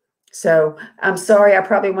 So I'm sorry I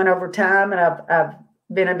probably went over time, and I've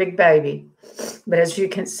been a big baby. But as you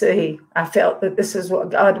can see, I felt that this is what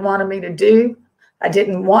God wanted me to do. I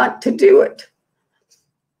didn't want to do it.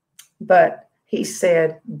 But he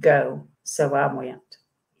said, go. So I went.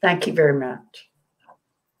 Thank you very much.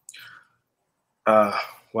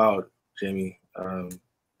 Wow, Jamie.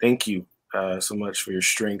 Thank you so much for your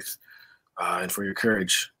strength and for your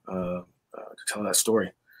courage to tell that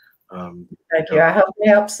story. Thank you. I hope it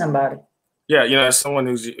helps somebody. Yeah, as someone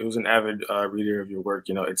who's an avid reader of your work,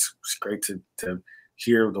 it's great to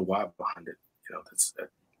hear the why behind it.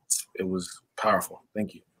 It was powerful.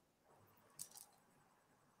 Thank you.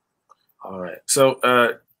 All right. So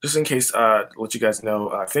just in case, let you guys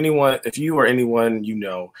know, if you or anyone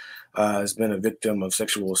has been a victim of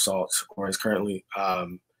sexual assault or is currently,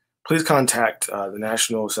 please contact the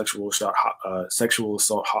National Sexual Assault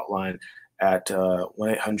Hotline at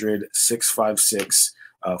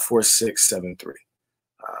 1-800-656-4673.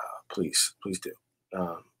 Please do.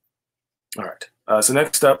 All right. So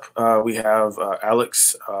next up, we have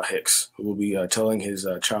Alex Hicks, who will be telling his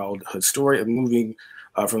childhood story of moving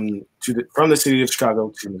from the city of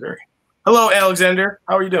Chicago to Missouri. Hello, Alexander.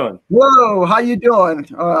 How are you doing? Whoa, how you doing?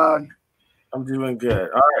 I'm doing good.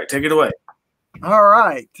 All right, take it away. All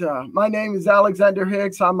right. My name is Alexander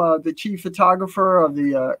Hicks. I'm the chief photographer of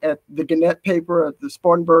at the Gannett paper at the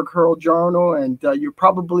Spartanburg Herald-Journal, and you're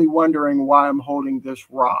probably wondering why I'm holding this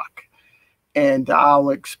rock. And I'll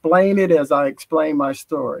explain it as I explain my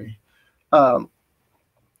story. I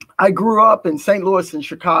grew up in St. Louis and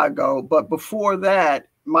Chicago, but before that,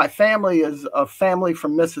 my family is a family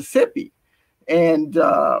from Mississippi. And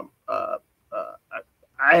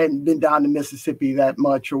I hadn't been down to Mississippi that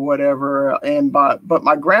much or whatever. But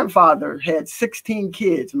my grandfather had 16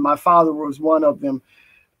 kids, and my father was one of them.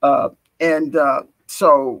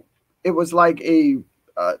 So it was like a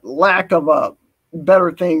lack of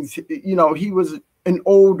better things. You know, he was an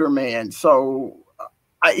older man, so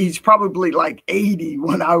he's probably like 80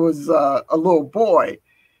 when I was a little boy.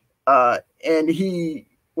 And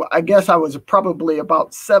well, I guess I was probably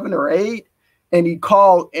about 7 or 8. And he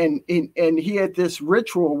called, and he had this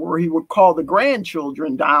ritual where he would call the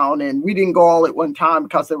grandchildren down, and we didn't go all at one time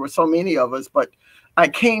because there were so many of us. But I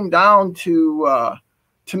came down to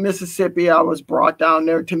Mississippi. I was brought down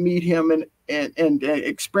there to meet him and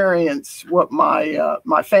experience what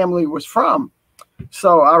my family was from.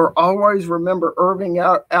 So I always remember Irving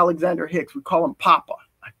Alexander Hicks. We call him Papa.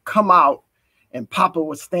 I come out, and Papa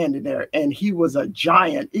was standing there, and he was a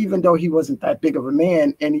giant, even though he wasn't that big of a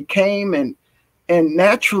man. And he came, and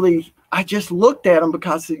naturally, I just looked at him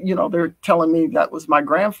because, you know, they're telling me that was my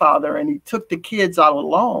grandfather, and he took the kids out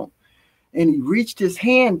alone, and he reached his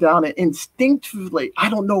hand down, and instinctively, I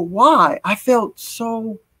don't know why, I felt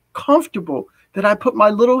so comfortable that I put my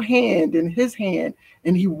little hand in his hand,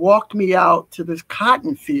 and he walked me out to this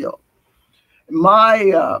cotton field.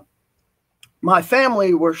 My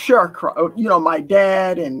family were sharecroppers, you know, my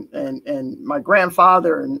dad and my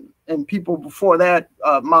grandfather and people before that.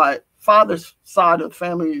 My father's side of the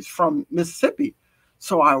family is from Mississippi.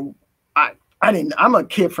 So I'm a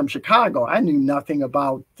kid from Chicago. I knew nothing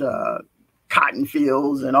about cotton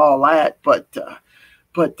fields and all that, but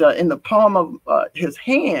in the palm of his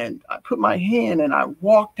hand, I put my hand and I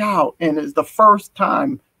walked out, and it's the first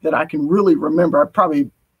time that I can really remember. I've probably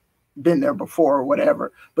been there before or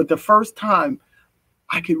whatever, but the first time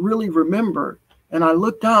I could really remember, and I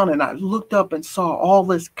looked down and I looked up and saw all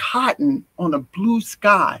this cotton on a blue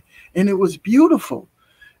sky, and it was beautiful.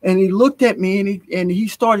 And he looked at me, and he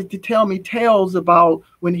started to tell me tales about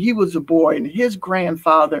when he was a boy and his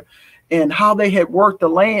grandfather, and how they had worked the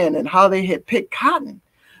land and how they had picked cotton.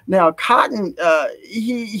 Now, cotton,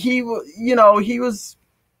 he was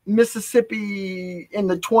Mississippi in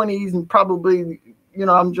the 20s, and probably, you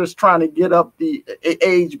know, I'm just trying to get up the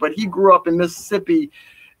age, but he grew up in Mississippi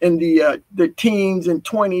in the teens and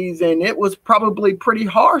 20s, and it was probably pretty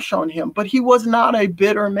harsh on him, but he was not a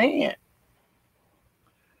bitter man.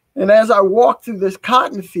 And as I walked through this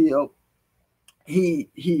cotton field,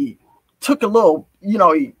 he took a little, you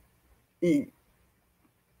know, he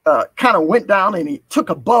kind of went down and he took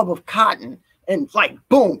a bulb of cotton and, like,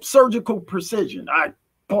 boom, surgical precision. I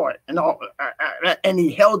bought it, and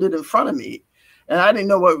he held it in front of me, and I didn't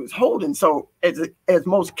know what he was holding. So as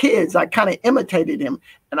most kids, I kind of imitated him,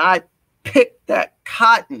 and I picked that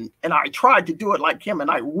cotton, and I tried to do it like him,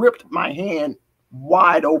 and I ripped my hand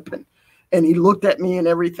wide open. And he looked at me and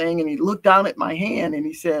everything, and he looked down at my hand, and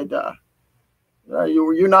he said,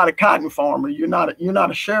 you're not a cotton farmer. You're not a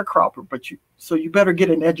sharecropper, so you better get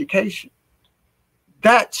an education.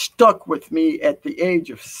 That stuck with me at the age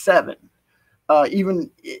of 7. Even,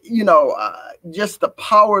 you know, just the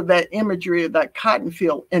power of that imagery of that cotton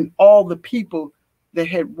field and all the people that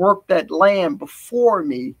had worked that land before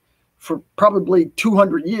me for probably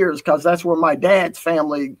 200 years, because that's where my dad's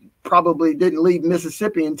family probably didn't leave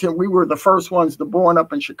Mississippi until we were the first ones to born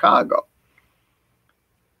up in Chicago.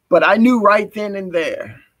 But I knew right then and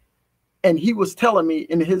there, and he was telling me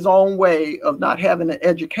in his own way of not having an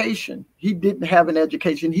education. He didn't have an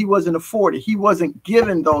education. He wasn't afforded. He wasn't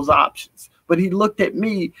given those options. But he looked at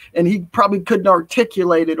me, and he probably couldn't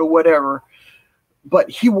articulate it or whatever, but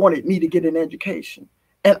he wanted me to get an education.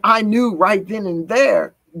 And I knew right then and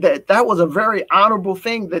there that that was a very honorable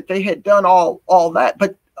thing, that they had done all that.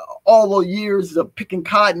 But all the years of picking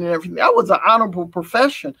cotton and everything, that was an honorable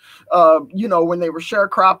profession, you know, when they were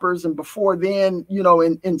sharecroppers, and before then, you know,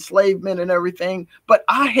 in enslavement and everything. But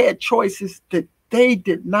I had choices that they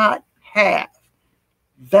did not have.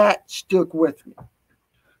 That stuck with me.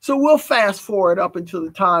 So we'll fast forward up until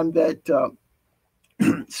the time that,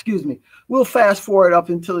 excuse me, we'll fast forward up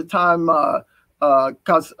until the time,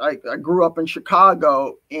 because I grew up in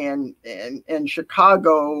Chicago, and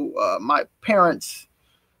Chicago, my parents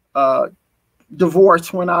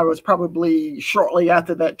divorced when I was probably shortly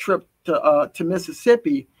after that trip to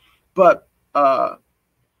Mississippi. But up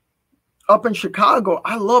in Chicago,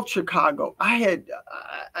 I loved Chicago. I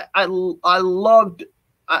loved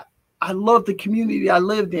the community I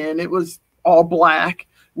lived in. It was all Black.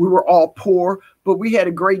 We were all poor, but we had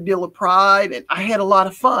a great deal of pride, and I had a lot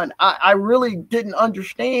of fun. I really didn't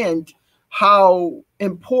understand how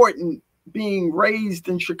important being raised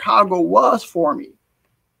in Chicago was for me.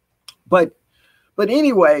 But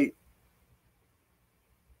anyway,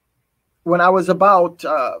 when I was about,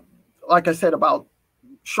 like I said, about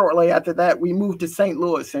shortly after that, we moved to St.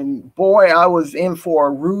 Louis, and boy, I was in for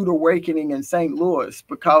a rude awakening in St. Louis,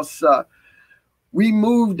 because we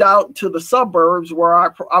moved out to the suburbs where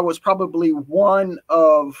I was probably one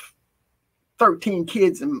of 13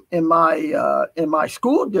 kids in my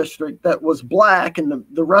school district that was black, and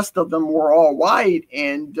the rest of them were all white.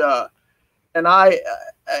 And I,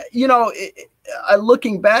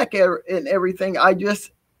 looking back at and everything, I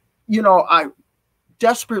just, I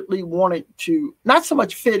desperately wanted to not so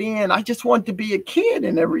much fit in. I just wanted to be a kid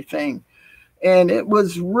and everything. And it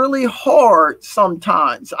was really hard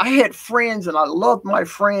sometimes. I had friends and I loved my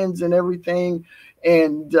friends and everything.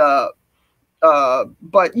 And, but,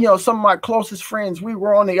 some of my closest friends, we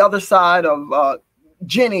were on the other side of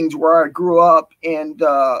Jennings, where I grew up, and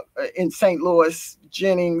in St. Louis,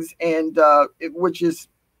 Jennings, and which is,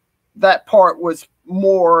 that part was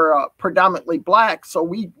more predominantly black. So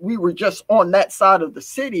we were just on that side of the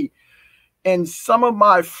city. And some of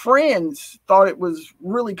my friends thought it was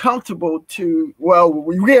really comfortable to, well,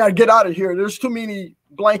 we gotta get out of here. There's too many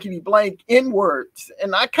blankety blank N-words.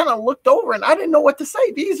 And I kind of looked over and I didn't know what to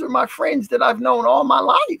say. These are my friends that I've known all my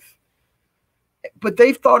life. But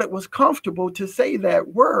they thought it was comfortable to say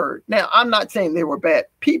that word. Now, I'm not saying they were bad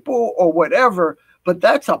people or whatever, but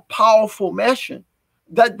that's a powerful message.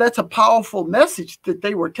 That's a powerful message that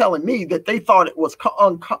they were telling me, that they thought it was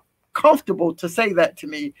uncomfortable to say that to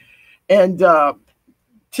me. And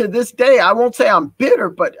to this day, I won't say I'm bitter,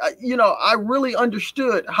 but, I really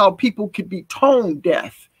understood how people could be tone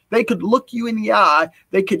deaf. They could look you in the eye.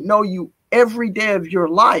 They could know you every day of your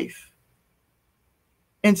life.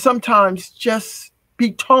 And sometimes just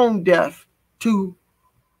be tone deaf to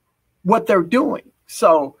what they're doing.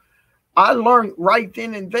 So I learned right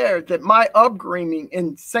then and there that my upbringing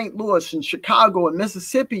in St. Louis and Chicago and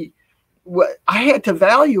Mississippi, I had to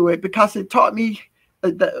value it because it taught me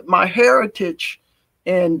my heritage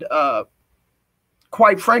and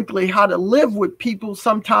quite frankly, how to live with people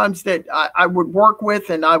sometimes that I would work with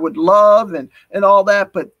and I would love and all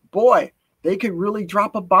that. But boy, they could really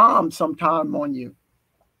drop a bomb sometime on you.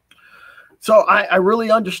 So I really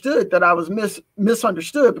understood that I was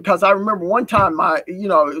misunderstood, because I remember one time it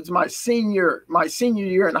was my senior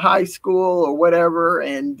year in high school or whatever.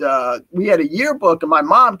 And we had a yearbook, and my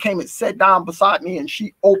mom came and sat down beside me, and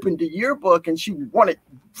she opened the yearbook, and she wanted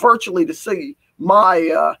virtually to see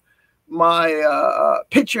my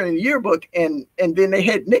picture in the yearbook. And then they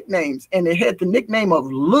had nicknames, and they had the nickname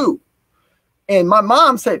of Lou. And my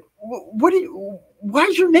mom said,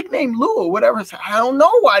 why's your nickname Lou or whatever? I said, I don't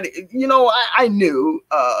know why. I knew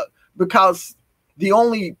because the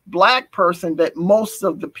only black person that most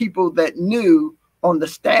of the people that knew on the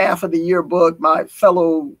staff of the yearbook, my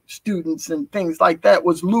fellow students and things like that,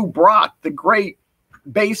 was Lou Brock, the great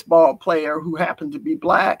baseball player who happened to be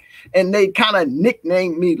black. And they kind of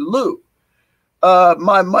nicknamed me Lou.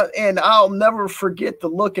 My mother, and I'll never forget the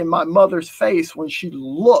look in my mother's face when she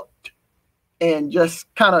looked and just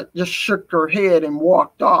shook her head and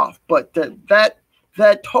walked off. But that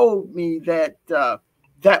told me that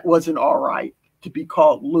that wasn't all right to be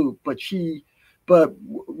called Lou. But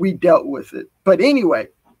we dealt with it. But anyway,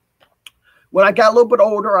 when I got a little bit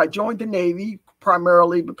older, I joined the Navy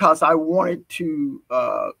primarily because I wanted to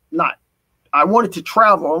travel. I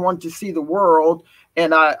wanted to see the world.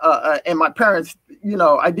 And and my parents,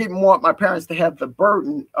 I didn't want my parents to have the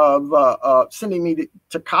burden of sending me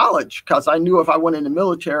to college, because I knew if I went in the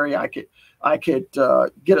military, I could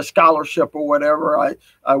get a scholarship or whatever.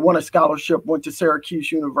 I won a scholarship, went to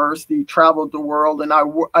Syracuse University, traveled the world,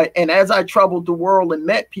 and as I traveled the world and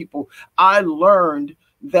met people, I learned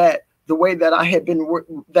that the way that I had been,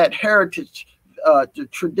 that heritage, the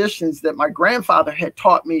traditions that my grandfather had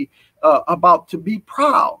taught me about, to be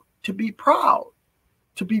proud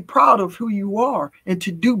of who you are and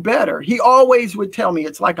to do better. He always would tell me,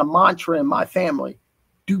 it's like a mantra in my family,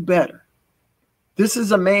 do better. This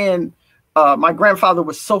is a man, my grandfather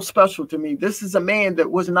was so special to me. This is a man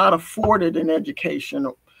that was not afforded an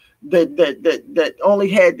education, that only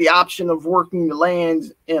had the option of working the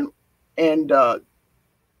lands and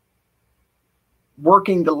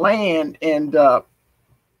working the land and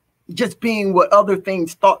just being what other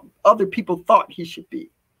people thought he should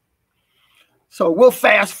be. So we'll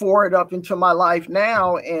fast forward up into my life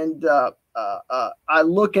now, and I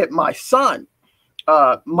look at my son,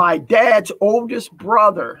 my dad's oldest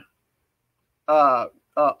brother,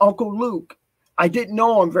 Uncle Luke. I didn't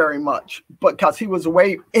know him very much, because he was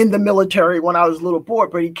away in the military when I was a little boy.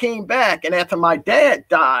 But he came back, and after my dad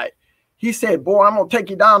died, he said, "Boy, I'm gonna take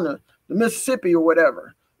you down to the Mississippi or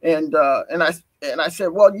whatever." And I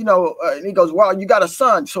said, "Well, and he goes, "Well, you got a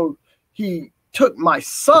son." So he took my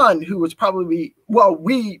son, who was probably,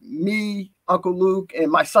 me, Uncle Luke, and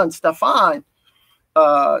my son Stefan,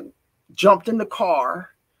 jumped in the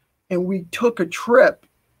car and we took a trip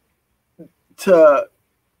to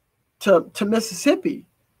Mississippi.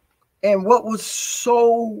 And what was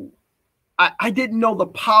so, I didn't know the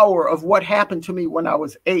power of what happened to me when I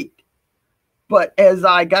was 8. But as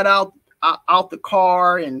I got out the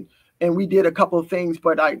car and we did a couple of things,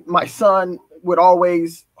 but my son would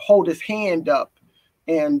always hold his hand up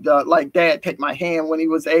and like Dad take my hand when he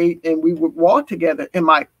was 8, and we would walk together. And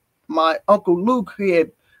my Uncle Luke, he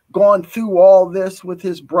had gone through all this with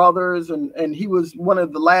his brothers, and he was one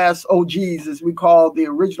of the last OGs, as we call the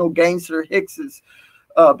original gangster Hickses,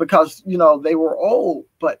 because, you know, they were old.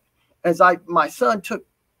 But as my son took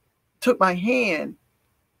my hand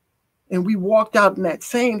and we walked out in that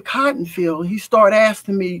same cotton field, he started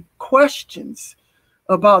asking me questions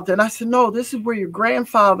about that. And I said, no, this is where your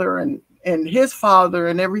grandfather and his father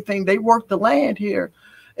and everything, they worked the land here.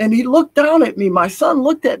 And he looked down at me. My son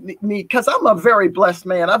looked at me because I'm a very blessed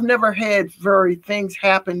man. I've never had very things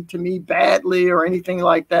happen to me badly or anything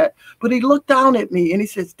like that. But he looked down at me and he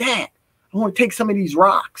says, Dad, I want to take some of these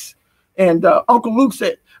rocks. And Uncle Luke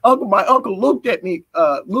said, my uncle looked at me.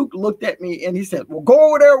 Luke looked at me and he said, well, go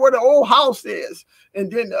over there where the old house is.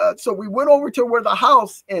 And then so we went over to where the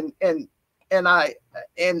house and my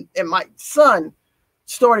son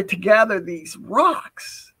started to gather these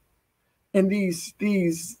rocks. And these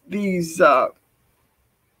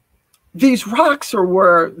rocks are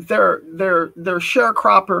where their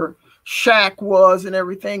sharecropper shack was and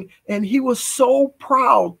everything. And he was so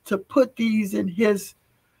proud to put these in his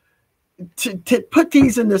to put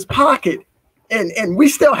these in his pocket. And we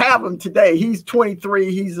still have him today. He's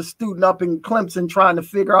 23. He's a student up in Clemson trying to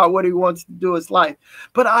figure out what he wants to do in his life.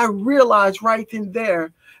 But I realized right then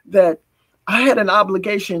there that I had an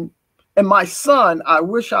obligation. And my son,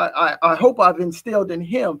 I hope I've instilled in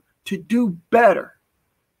him to do better,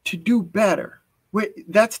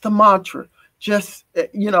 That's the mantra. Just,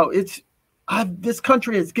 you know, this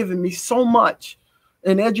country has given me so much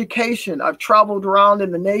in education. I've traveled around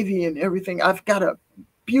in the Navy and everything. I've got a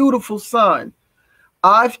beautiful son.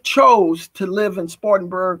 I've chose to live in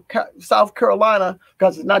Spartanburg, South Carolina,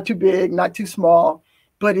 because it's not too big, not too small,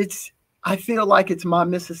 but I feel like it's my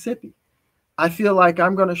Mississippi. I feel like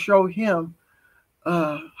I'm going to show him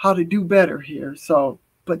how to do better here. So,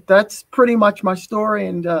 but that's pretty much my story.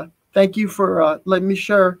 And thank you for letting me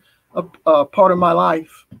share a part of my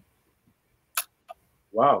life.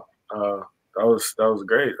 Wow. That was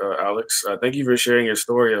great, Alex. Thank you for sharing your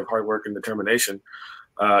story of hard work and determination.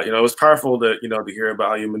 You know, it was powerful to hear about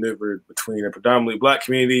how you maneuvered between a predominantly Black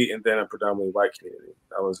community and then a predominantly white community.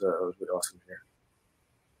 That was really awesome to hear.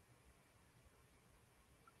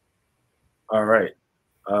 All right.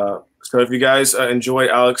 So if you guys enjoyed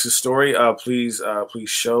Alex's story, please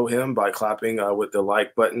show him by clapping with the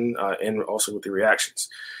like button and also with the reactions.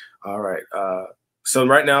 All right. So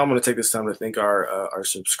right now I'm going to take this time to thank our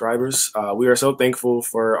subscribers. We are so thankful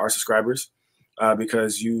for our subscribers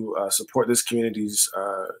because you support this community's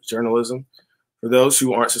journalism. For those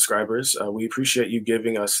who aren't subscribers, we appreciate you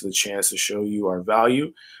giving us the chance to show you our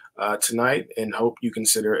value tonight, and hope you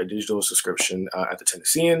consider a digital subscription at the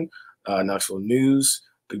Tennessean, Knoxville News,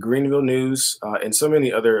 the Greenville News, and so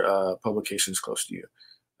many other publications close to you.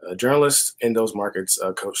 Journalists in those markets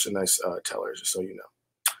coach the nice tellers, just so you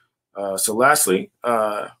know. So lastly,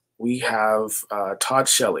 we have Todd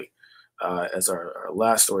Shelley as our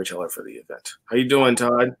last storyteller for the event. How you doing,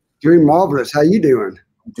 Todd? Doing marvelous. How you doing?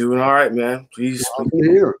 Doing all right, man. Please.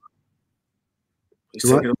 Here.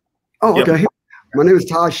 Take it. Oh, Yep. okay. My name is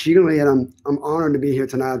Todd Shelley, and I'm honored to be here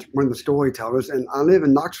tonight, one of the storytellers. And I live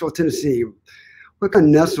in Knoxville, Tennessee. We're kind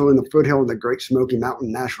of nestled in the foothill of the Great Smoky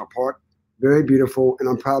Mountain National Park. Very beautiful, and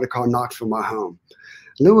I'm proud to call Knoxville my home.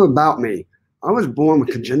 A little about me. I was born with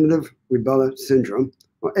congenital rubella syndrome,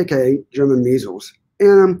 or AKA German measles.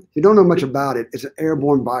 And if you don't know much about it, it's an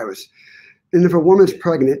airborne virus. And if a woman's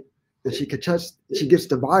pregnant and she gets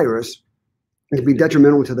the virus, it can be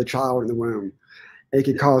detrimental to the child in the womb. It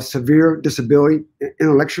can cause severe disability,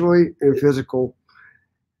 intellectually and physical,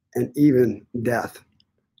 and even death.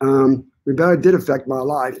 Rubella did affect my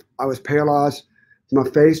life. I was paralyzed from my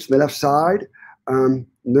face to the left side,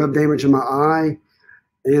 nerve damage in my eye,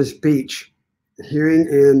 and speech, hearing,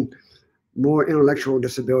 and more intellectual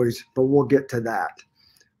disabilities, but we'll get to that.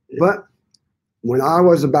 But when I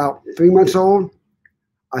was about 3 months old,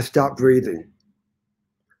 I stopped breathing.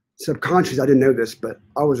 Subconscious, I didn't know this, but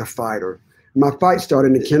I was a fighter. My fight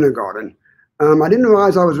started in kindergarten. I didn't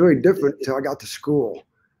realize I was really different until I got to school.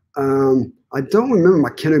 I don't remember my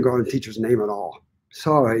kindergarten teacher's name at all.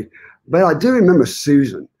 Sorry. But I do remember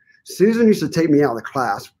Susan. Susan used to take me out of the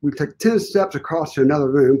class. We'd take 10 steps across to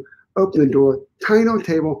another room, open the door, tiny little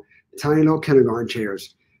table, tiny little kindergarten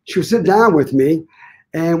chairs. she would sit down with me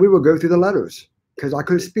and we would go through the letters because I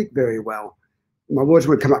couldn't speak very well. My words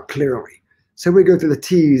would come out clearly. So we go through the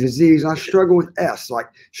T's, the Z's, and I struggle with S, like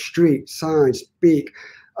street, sign, speak,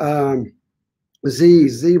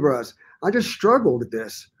 Z's, zebras. I just struggled with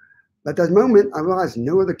this. But at that moment, I realized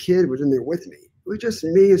no other kid was in there with me. It was just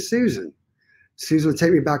me and Susan. Susan would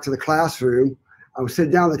take me back to the classroom. I would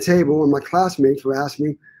sit down at the table, and my classmates would ask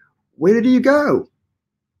me, "Where did you go?"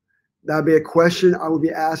 That would be a question I would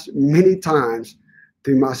be asked many times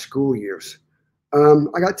through my school years.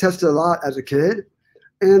 I got tested a lot as a kid.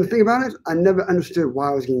 And the thing about it, I never understood why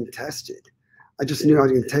I was getting tested. I just knew I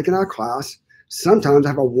was getting taken out of class. Sometimes I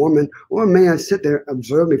have a woman or a man sit there and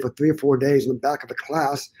observe me for 3 or 4 days in the back of the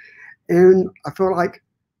class. And I felt like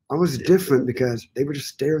I was different because they were just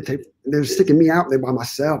stereotyping. They were sticking me out there by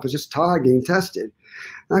myself. I was just tired getting tested.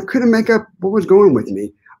 And I couldn't make up what was going with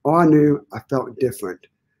me. All I knew, I felt different.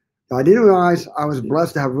 But I didn't realize I was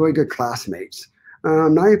blessed to have really good classmates.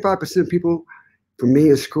 95% of people from me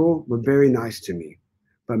in school were very nice to me.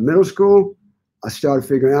 But middle school, I started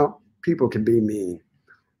figuring out people can be mean.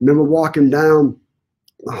 Remember walking down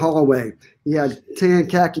the hallway. He had tan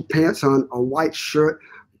khaki pants on, a white shirt,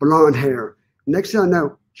 blonde hair. Next thing I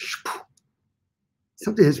know,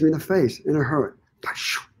 something hits me in the face and it hurt.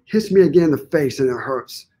 Hits me again in the face and it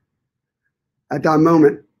hurts. At that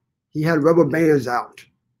moment, he had rubber bands out.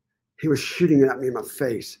 He was shooting it at me in my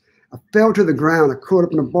face. I fell to the ground. I caught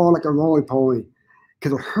up in a ball like a roly-poly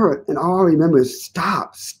because it hurt. And all I remember is,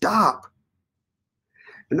 stop, stop.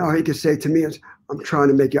 And all he could say to me is, I'm trying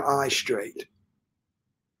to make your eyes straight.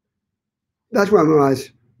 That's when I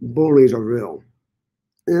realized bullies are real.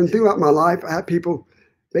 And throughout my life, I had people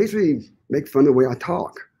basically make fun of the way I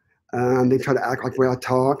talk. They try to act like the way I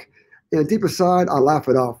talk. And deep inside, I laugh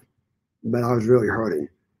it off. But I was really hurting.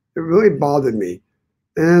 It really bothered me.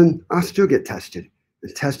 And I still get tested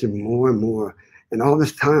and tested more and more. And all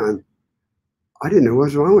this time, I didn't know what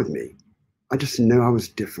was wrong with me. I just knew I was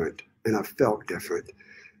different and I felt different.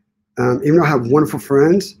 Even though I have wonderful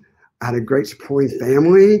friends, I had a great supporting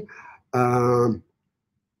family. I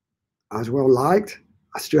was well liked.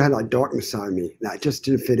 I still had that darkness side of me that just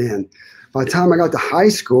didn't fit in. By the time I got to high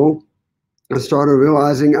school, I started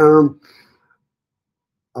realizing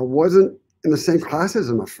I wasn't in the same classes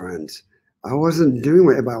as my friends. I wasn't doing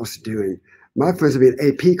what everybody else was doing. My friends would be in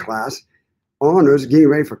AP class, honors, getting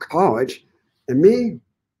ready for college. And me,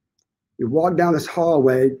 you walk down this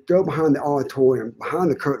hallway, go behind the auditorium, behind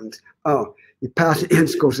the curtains. Oh, you pass the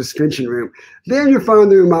in-school suspension room. Then you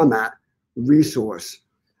find the room I'm at, resource.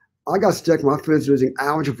 I got stuck with my friends using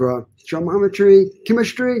algebra, geometry,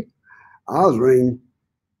 chemistry. I was reading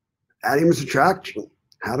adding and subtraction,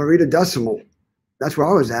 how to read a decimal. That's where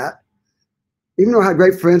I was at. Even though I had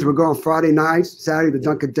great friends, we'd go on Friday nights, Saturday to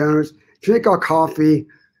Dunkin' Donuts, drink our coffee,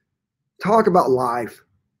 talk about life.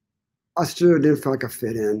 I still didn't feel like I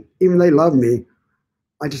fit in. Even though they loved me,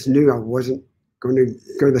 I just knew I wasn't going to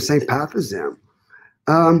go the same path as them.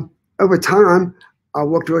 Over time, I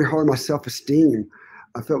worked really hard on my self-esteem.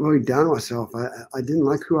 I felt really down on myself. I didn't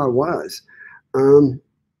like who I was. I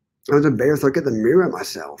was embarrassed to look at the mirror at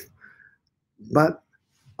myself. But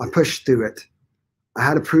I pushed through it. I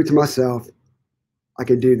had to prove to myself I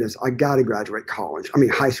could do this. I got to graduate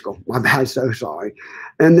high school. My bad, so sorry.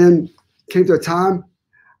 And then came to a time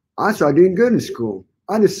I started doing good in school.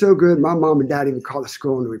 I did so good, my mom and dad even called the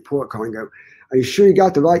school on the report card and go, are you sure you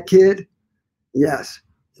got the right kid? Yes.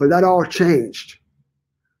 But that all changed.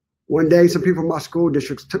 One day, some people from my school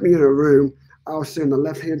districts took me in a room. I was sitting in the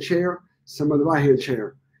left-hand chair, some in the right-hand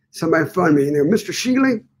chair. Somebody in front of me, and they go, Mr.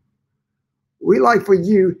 Shealy, we like for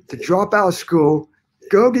you to drop out of school,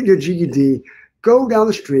 go get your GED, go down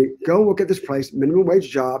the street, go work at this place, minimum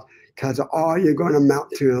wage job, because of all you're going to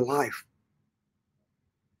amount to in life.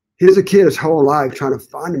 Here's a kid his whole life trying to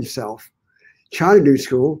find himself, trying to do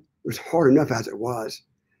school. It was hard enough as it was.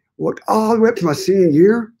 Worked all the way up to my senior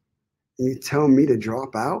year, and you tell me to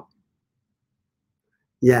drop out?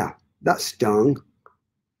 Yeah, that stung.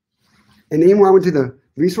 And then when I went to the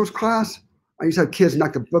resource class, I used to have kids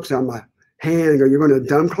knock the books out of my hand and go, you're going to a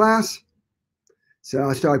dumb class? So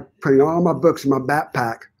I started putting all my books in my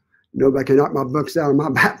backpack. Nobody can knock my books out of my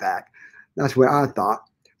backpack. That's what I thought.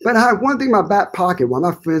 But I had one thing in my back pocket. While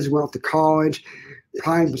my friends went off to college,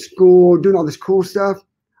 applying for school, doing all this cool stuff,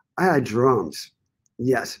 I had drums.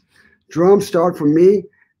 Yes, drums started for me.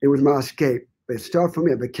 It was my escape. But it started for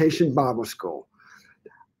me at Vacation Bible School.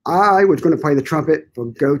 I was going to play the trumpet for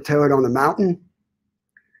Go Tell It on the Mountain.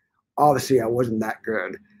 Obviously, I wasn't that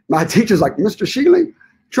good. My teacher's like, Mr. Shealy,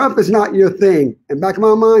 trumpet's not your thing. And back in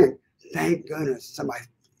my mind, thank goodness somebody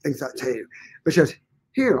thinks that too. But she goes,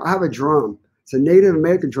 here, I have a drum. It's a Native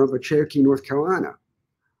American drum from Cherokee, North Carolina.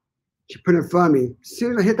 She put it in front of me. As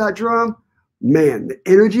soon as I hit that drum, man, the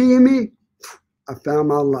energy in me, I found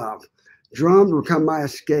my love. Drums will become my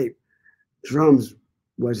escape. Drums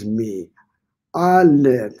was me. I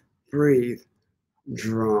lived, breathed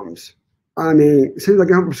drums. I mean, as soon as I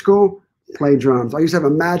get home from school, play drums. I used to have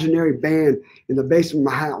an imaginary band in the basement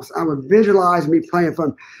of my house. I would visualize me playing in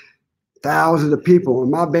front of thousands of people.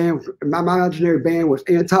 And my imaginary band was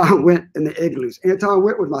Anton Wint and the Igloos. Anton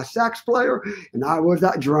Wint was my sax player, and I was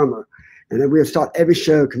that drummer. And then we would start every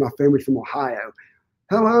show because my family's from Ohio.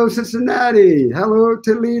 Hello, Cincinnati. Hello,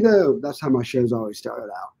 Toledo. That's how my shows always started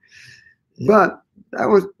out. But that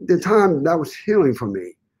was the time that was healing for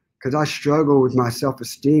me because I struggled with my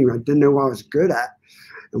self-esteem. I didn't know what I was good at.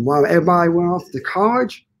 And while everybody went off to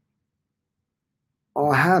college,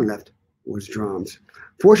 all I had left was drums.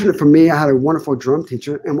 Fortunate for me, I had a wonderful drum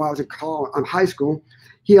teacher. And while I was in high school,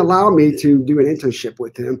 he allowed me to do an internship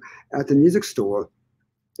with him at the music store.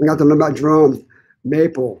 I got to learn about drums,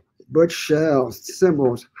 maple, butch shells,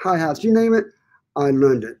 cymbals, hi-hats, you name it, I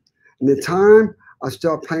learned it. And the time I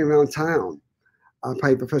started playing around town. I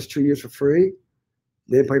played for the first 2 years for free,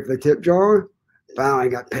 then played for the tip jar, finally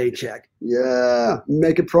got paycheck. Yeah,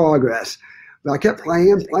 making progress. But I kept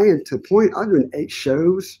playing to the point I was doing 8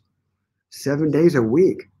 shows, 7 days a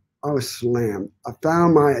week. I was slammed. I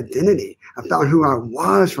found my identity. I found who I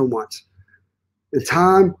was for once. The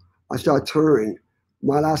time I started touring,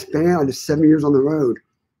 my last band, I did 7 years on the road,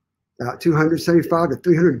 about 275 to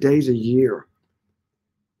 300 days a year.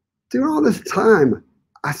 During all this time,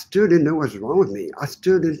 I still didn't know what was wrong with me. I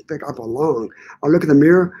still didn't think I belonged. I look in the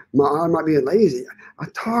mirror, my eye might be lazy. I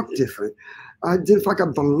talk different. I didn't feel like I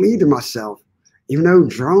believed in myself. Even though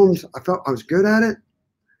drums, I felt I was good at it,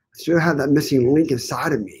 I still had that missing link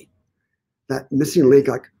inside of me. That missing link,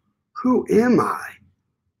 like, who am I?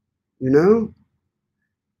 You know?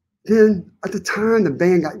 Then at the time the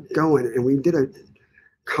band got going and we did a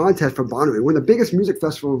contest for Bonnaroo, one of the biggest music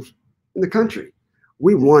festivals in the country.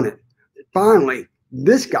 We won it. Finally,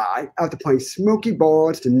 this guy, after playing smoky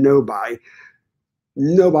bars to nobody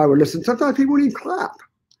would listen. Sometimes people wouldn't even clap.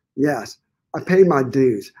 Yes, I paid my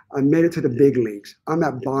dues. I made it to the big leagues. I'm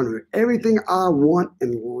at Bonnaroo. Everything I want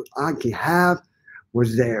and I can have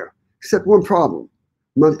was there, except one problem.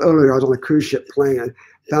 A month earlier, I was on a cruise ship playing,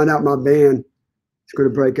 found out my band is going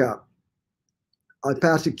to break up. I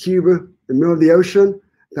passed to Cuba in the middle of the ocean,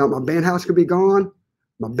 found my band house could be gone.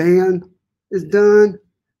 My band is done.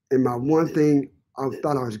 And my one thing I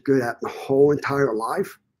thought I was good at my whole entire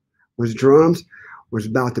life was drums, was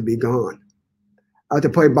about to be gone. I had to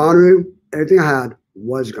play Bonnaroo. Everything I had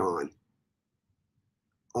was gone.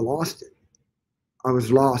 I lost it. I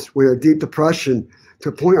was lost with a deep depression to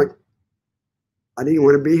a point like I didn't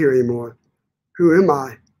want to be here anymore. Who am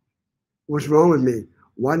I? What's wrong with me?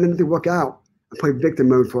 Why didn't it work out? I played victim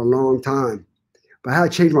mode for a long time. But I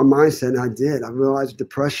had to change my mindset, and I did. I realized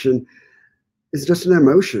depression is just an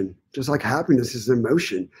emotion, just like happiness is an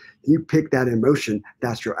emotion. You pick that emotion,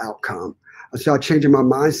 that's your outcome. I started changing my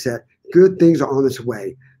mindset. Good things are on its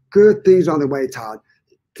way. Good things are on the way, Todd.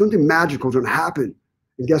 Something magical is going to happen.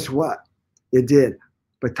 And guess what? It did.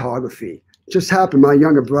 Photography. Just happened. My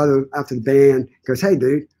younger brother, after the band, goes, hey,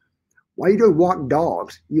 dude, why you don't walk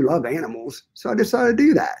dogs? You love animals. So I decided to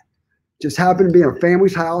do that. Just happened to be in a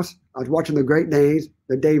family's house. I was watching the Great Danes,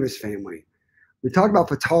 the Davis family. We talked about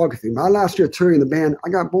photography. My last year touring the band, I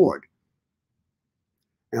got bored.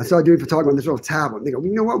 And I started doing photography on this little tablet. They go,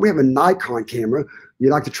 you know what? We have a Nikon camera. You'd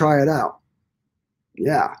like to try it out?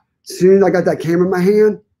 Yeah. As soon as I got that camera in my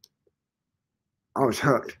hand, I was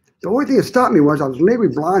hooked. The only thing that stopped me was I was legally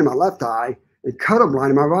blind in my left eye and colorblind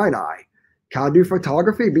in my right eye. Can I do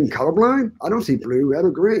photography being colorblind? I don't see blue, red,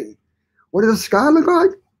 or green. What does the sky look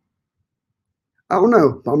like? I don't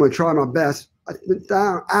know, but I'm going to try my best. I spent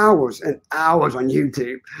down hours and hours on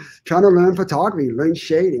YouTube trying to learn photography, learn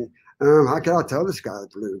shading. How can I tell the sky is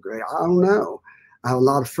blue, gray? I don't know. I have a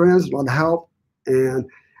lot of friends, a lot of help, and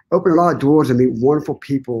opened a lot of doors and meet wonderful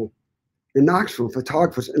people in Knoxville,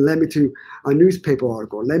 photographers, and led me to a newspaper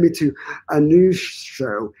article, led me to a news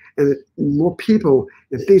show, and more people,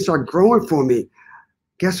 and things started growing for me.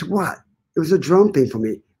 Guess what? It was a drum thing for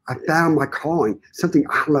me. I found my calling, something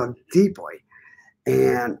I love deeply.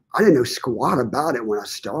 And I didn't know squat about it when I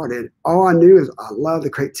started. All I knew is I love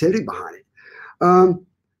the creativity behind it.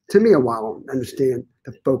 To me, a while, I don't understand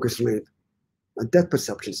the focus length. My depth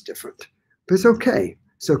perception is different, but it's okay.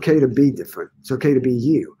 It's okay to be different. It's okay to be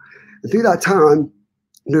you. And through that time,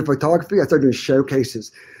 doing photography, I started doing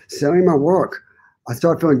showcases, selling my work. I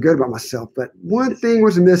started feeling good about myself, but one thing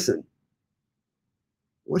was missing.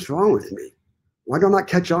 What's wrong with me? Why do I not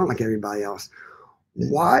catch on like everybody else?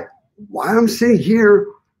 Why I'm sitting here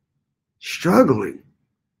struggling?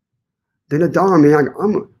 Then it dawned on me,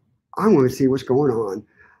 I want to see what's going on.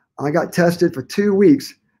 I got tested for 2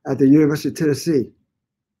 weeks at the University of Tennessee.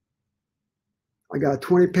 I got a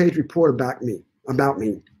 20-page report about me.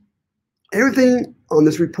 Everything on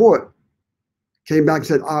this report came back and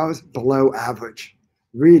said I was below average.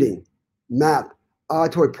 Reading, math,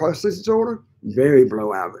 auditory processing disorder, very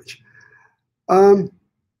below average.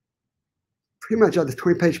 Pretty much out of the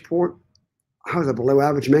 20-page report, I was a below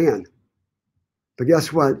average man. But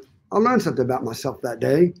guess what? I learned something about myself that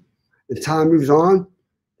day. As time moves on,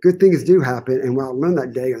 good things do happen. And what I learned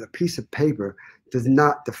that day on a piece of paper does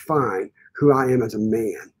not define who I am as a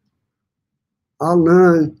man. I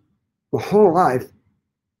learned my whole life,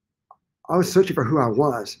 I was searching for who I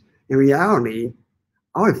was. In reality,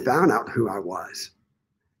 I had found out who I was.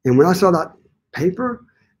 And when I saw that paper,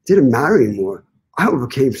 it didn't matter anymore. I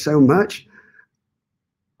overcame so much.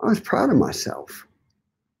 I was proud of myself,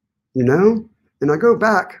 you know? And I go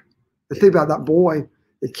back and think about that boy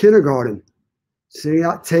in kindergarten, sitting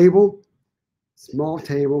at table, small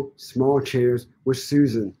chairs with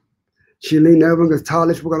Susan. She leaned over and goes, Todd,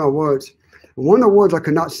 let's work on our words. And one of the words I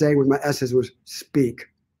could not say with my S's was speak.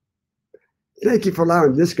 Thank you for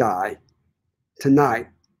allowing this guy tonight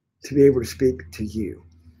to be able to speak to you.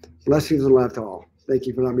 Blessings and love to all. Thank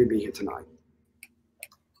you for letting me be here tonight.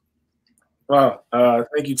 Wow.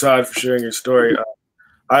 Thank you, Todd, for sharing your story.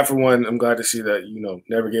 I, for one, am glad to see that you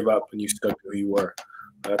never gave up and you stuck to who you were.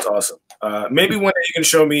 That's awesome. Maybe one day you can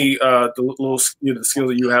show me the little the skills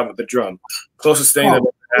that you have with the drum. Closest thing that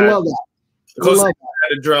I love that. The closest thing I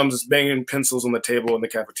had to drums is banging pencils on the table in the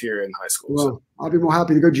cafeteria in high school. Well, so. I'll be more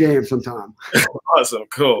happy to go jam sometime. Awesome,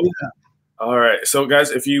 cool. Yeah. All right, so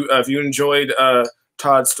guys, if you enjoyed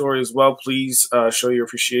Todd's story as well, please show your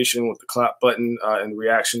appreciation with the clap button and the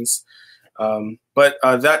reactions. But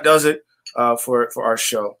that does it for our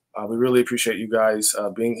show. We really appreciate you guys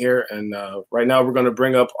being here. And right now we're going to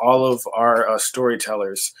bring up all of our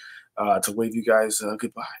storytellers to wave you guys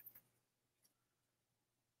goodbye.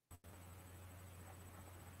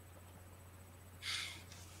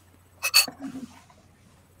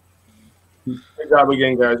 Good job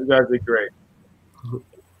again, guys. You guys did great.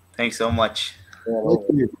 Thanks so much.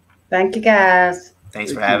 Thank you, guys.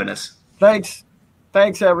 Thanks for having us. Thanks,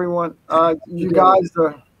 everyone. You guys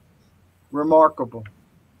are remarkable.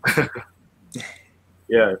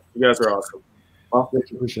 Yeah, you guys are awesome. Well, thank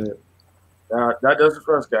you. Appreciate it. That does it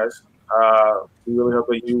for us, guys. We really hope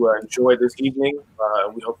that you enjoyed this evening.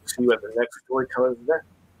 We hope to see you at the next Storytellers event.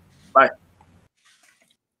 Bye.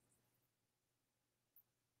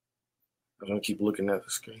 I'm going to keep looking at the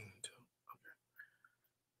screen.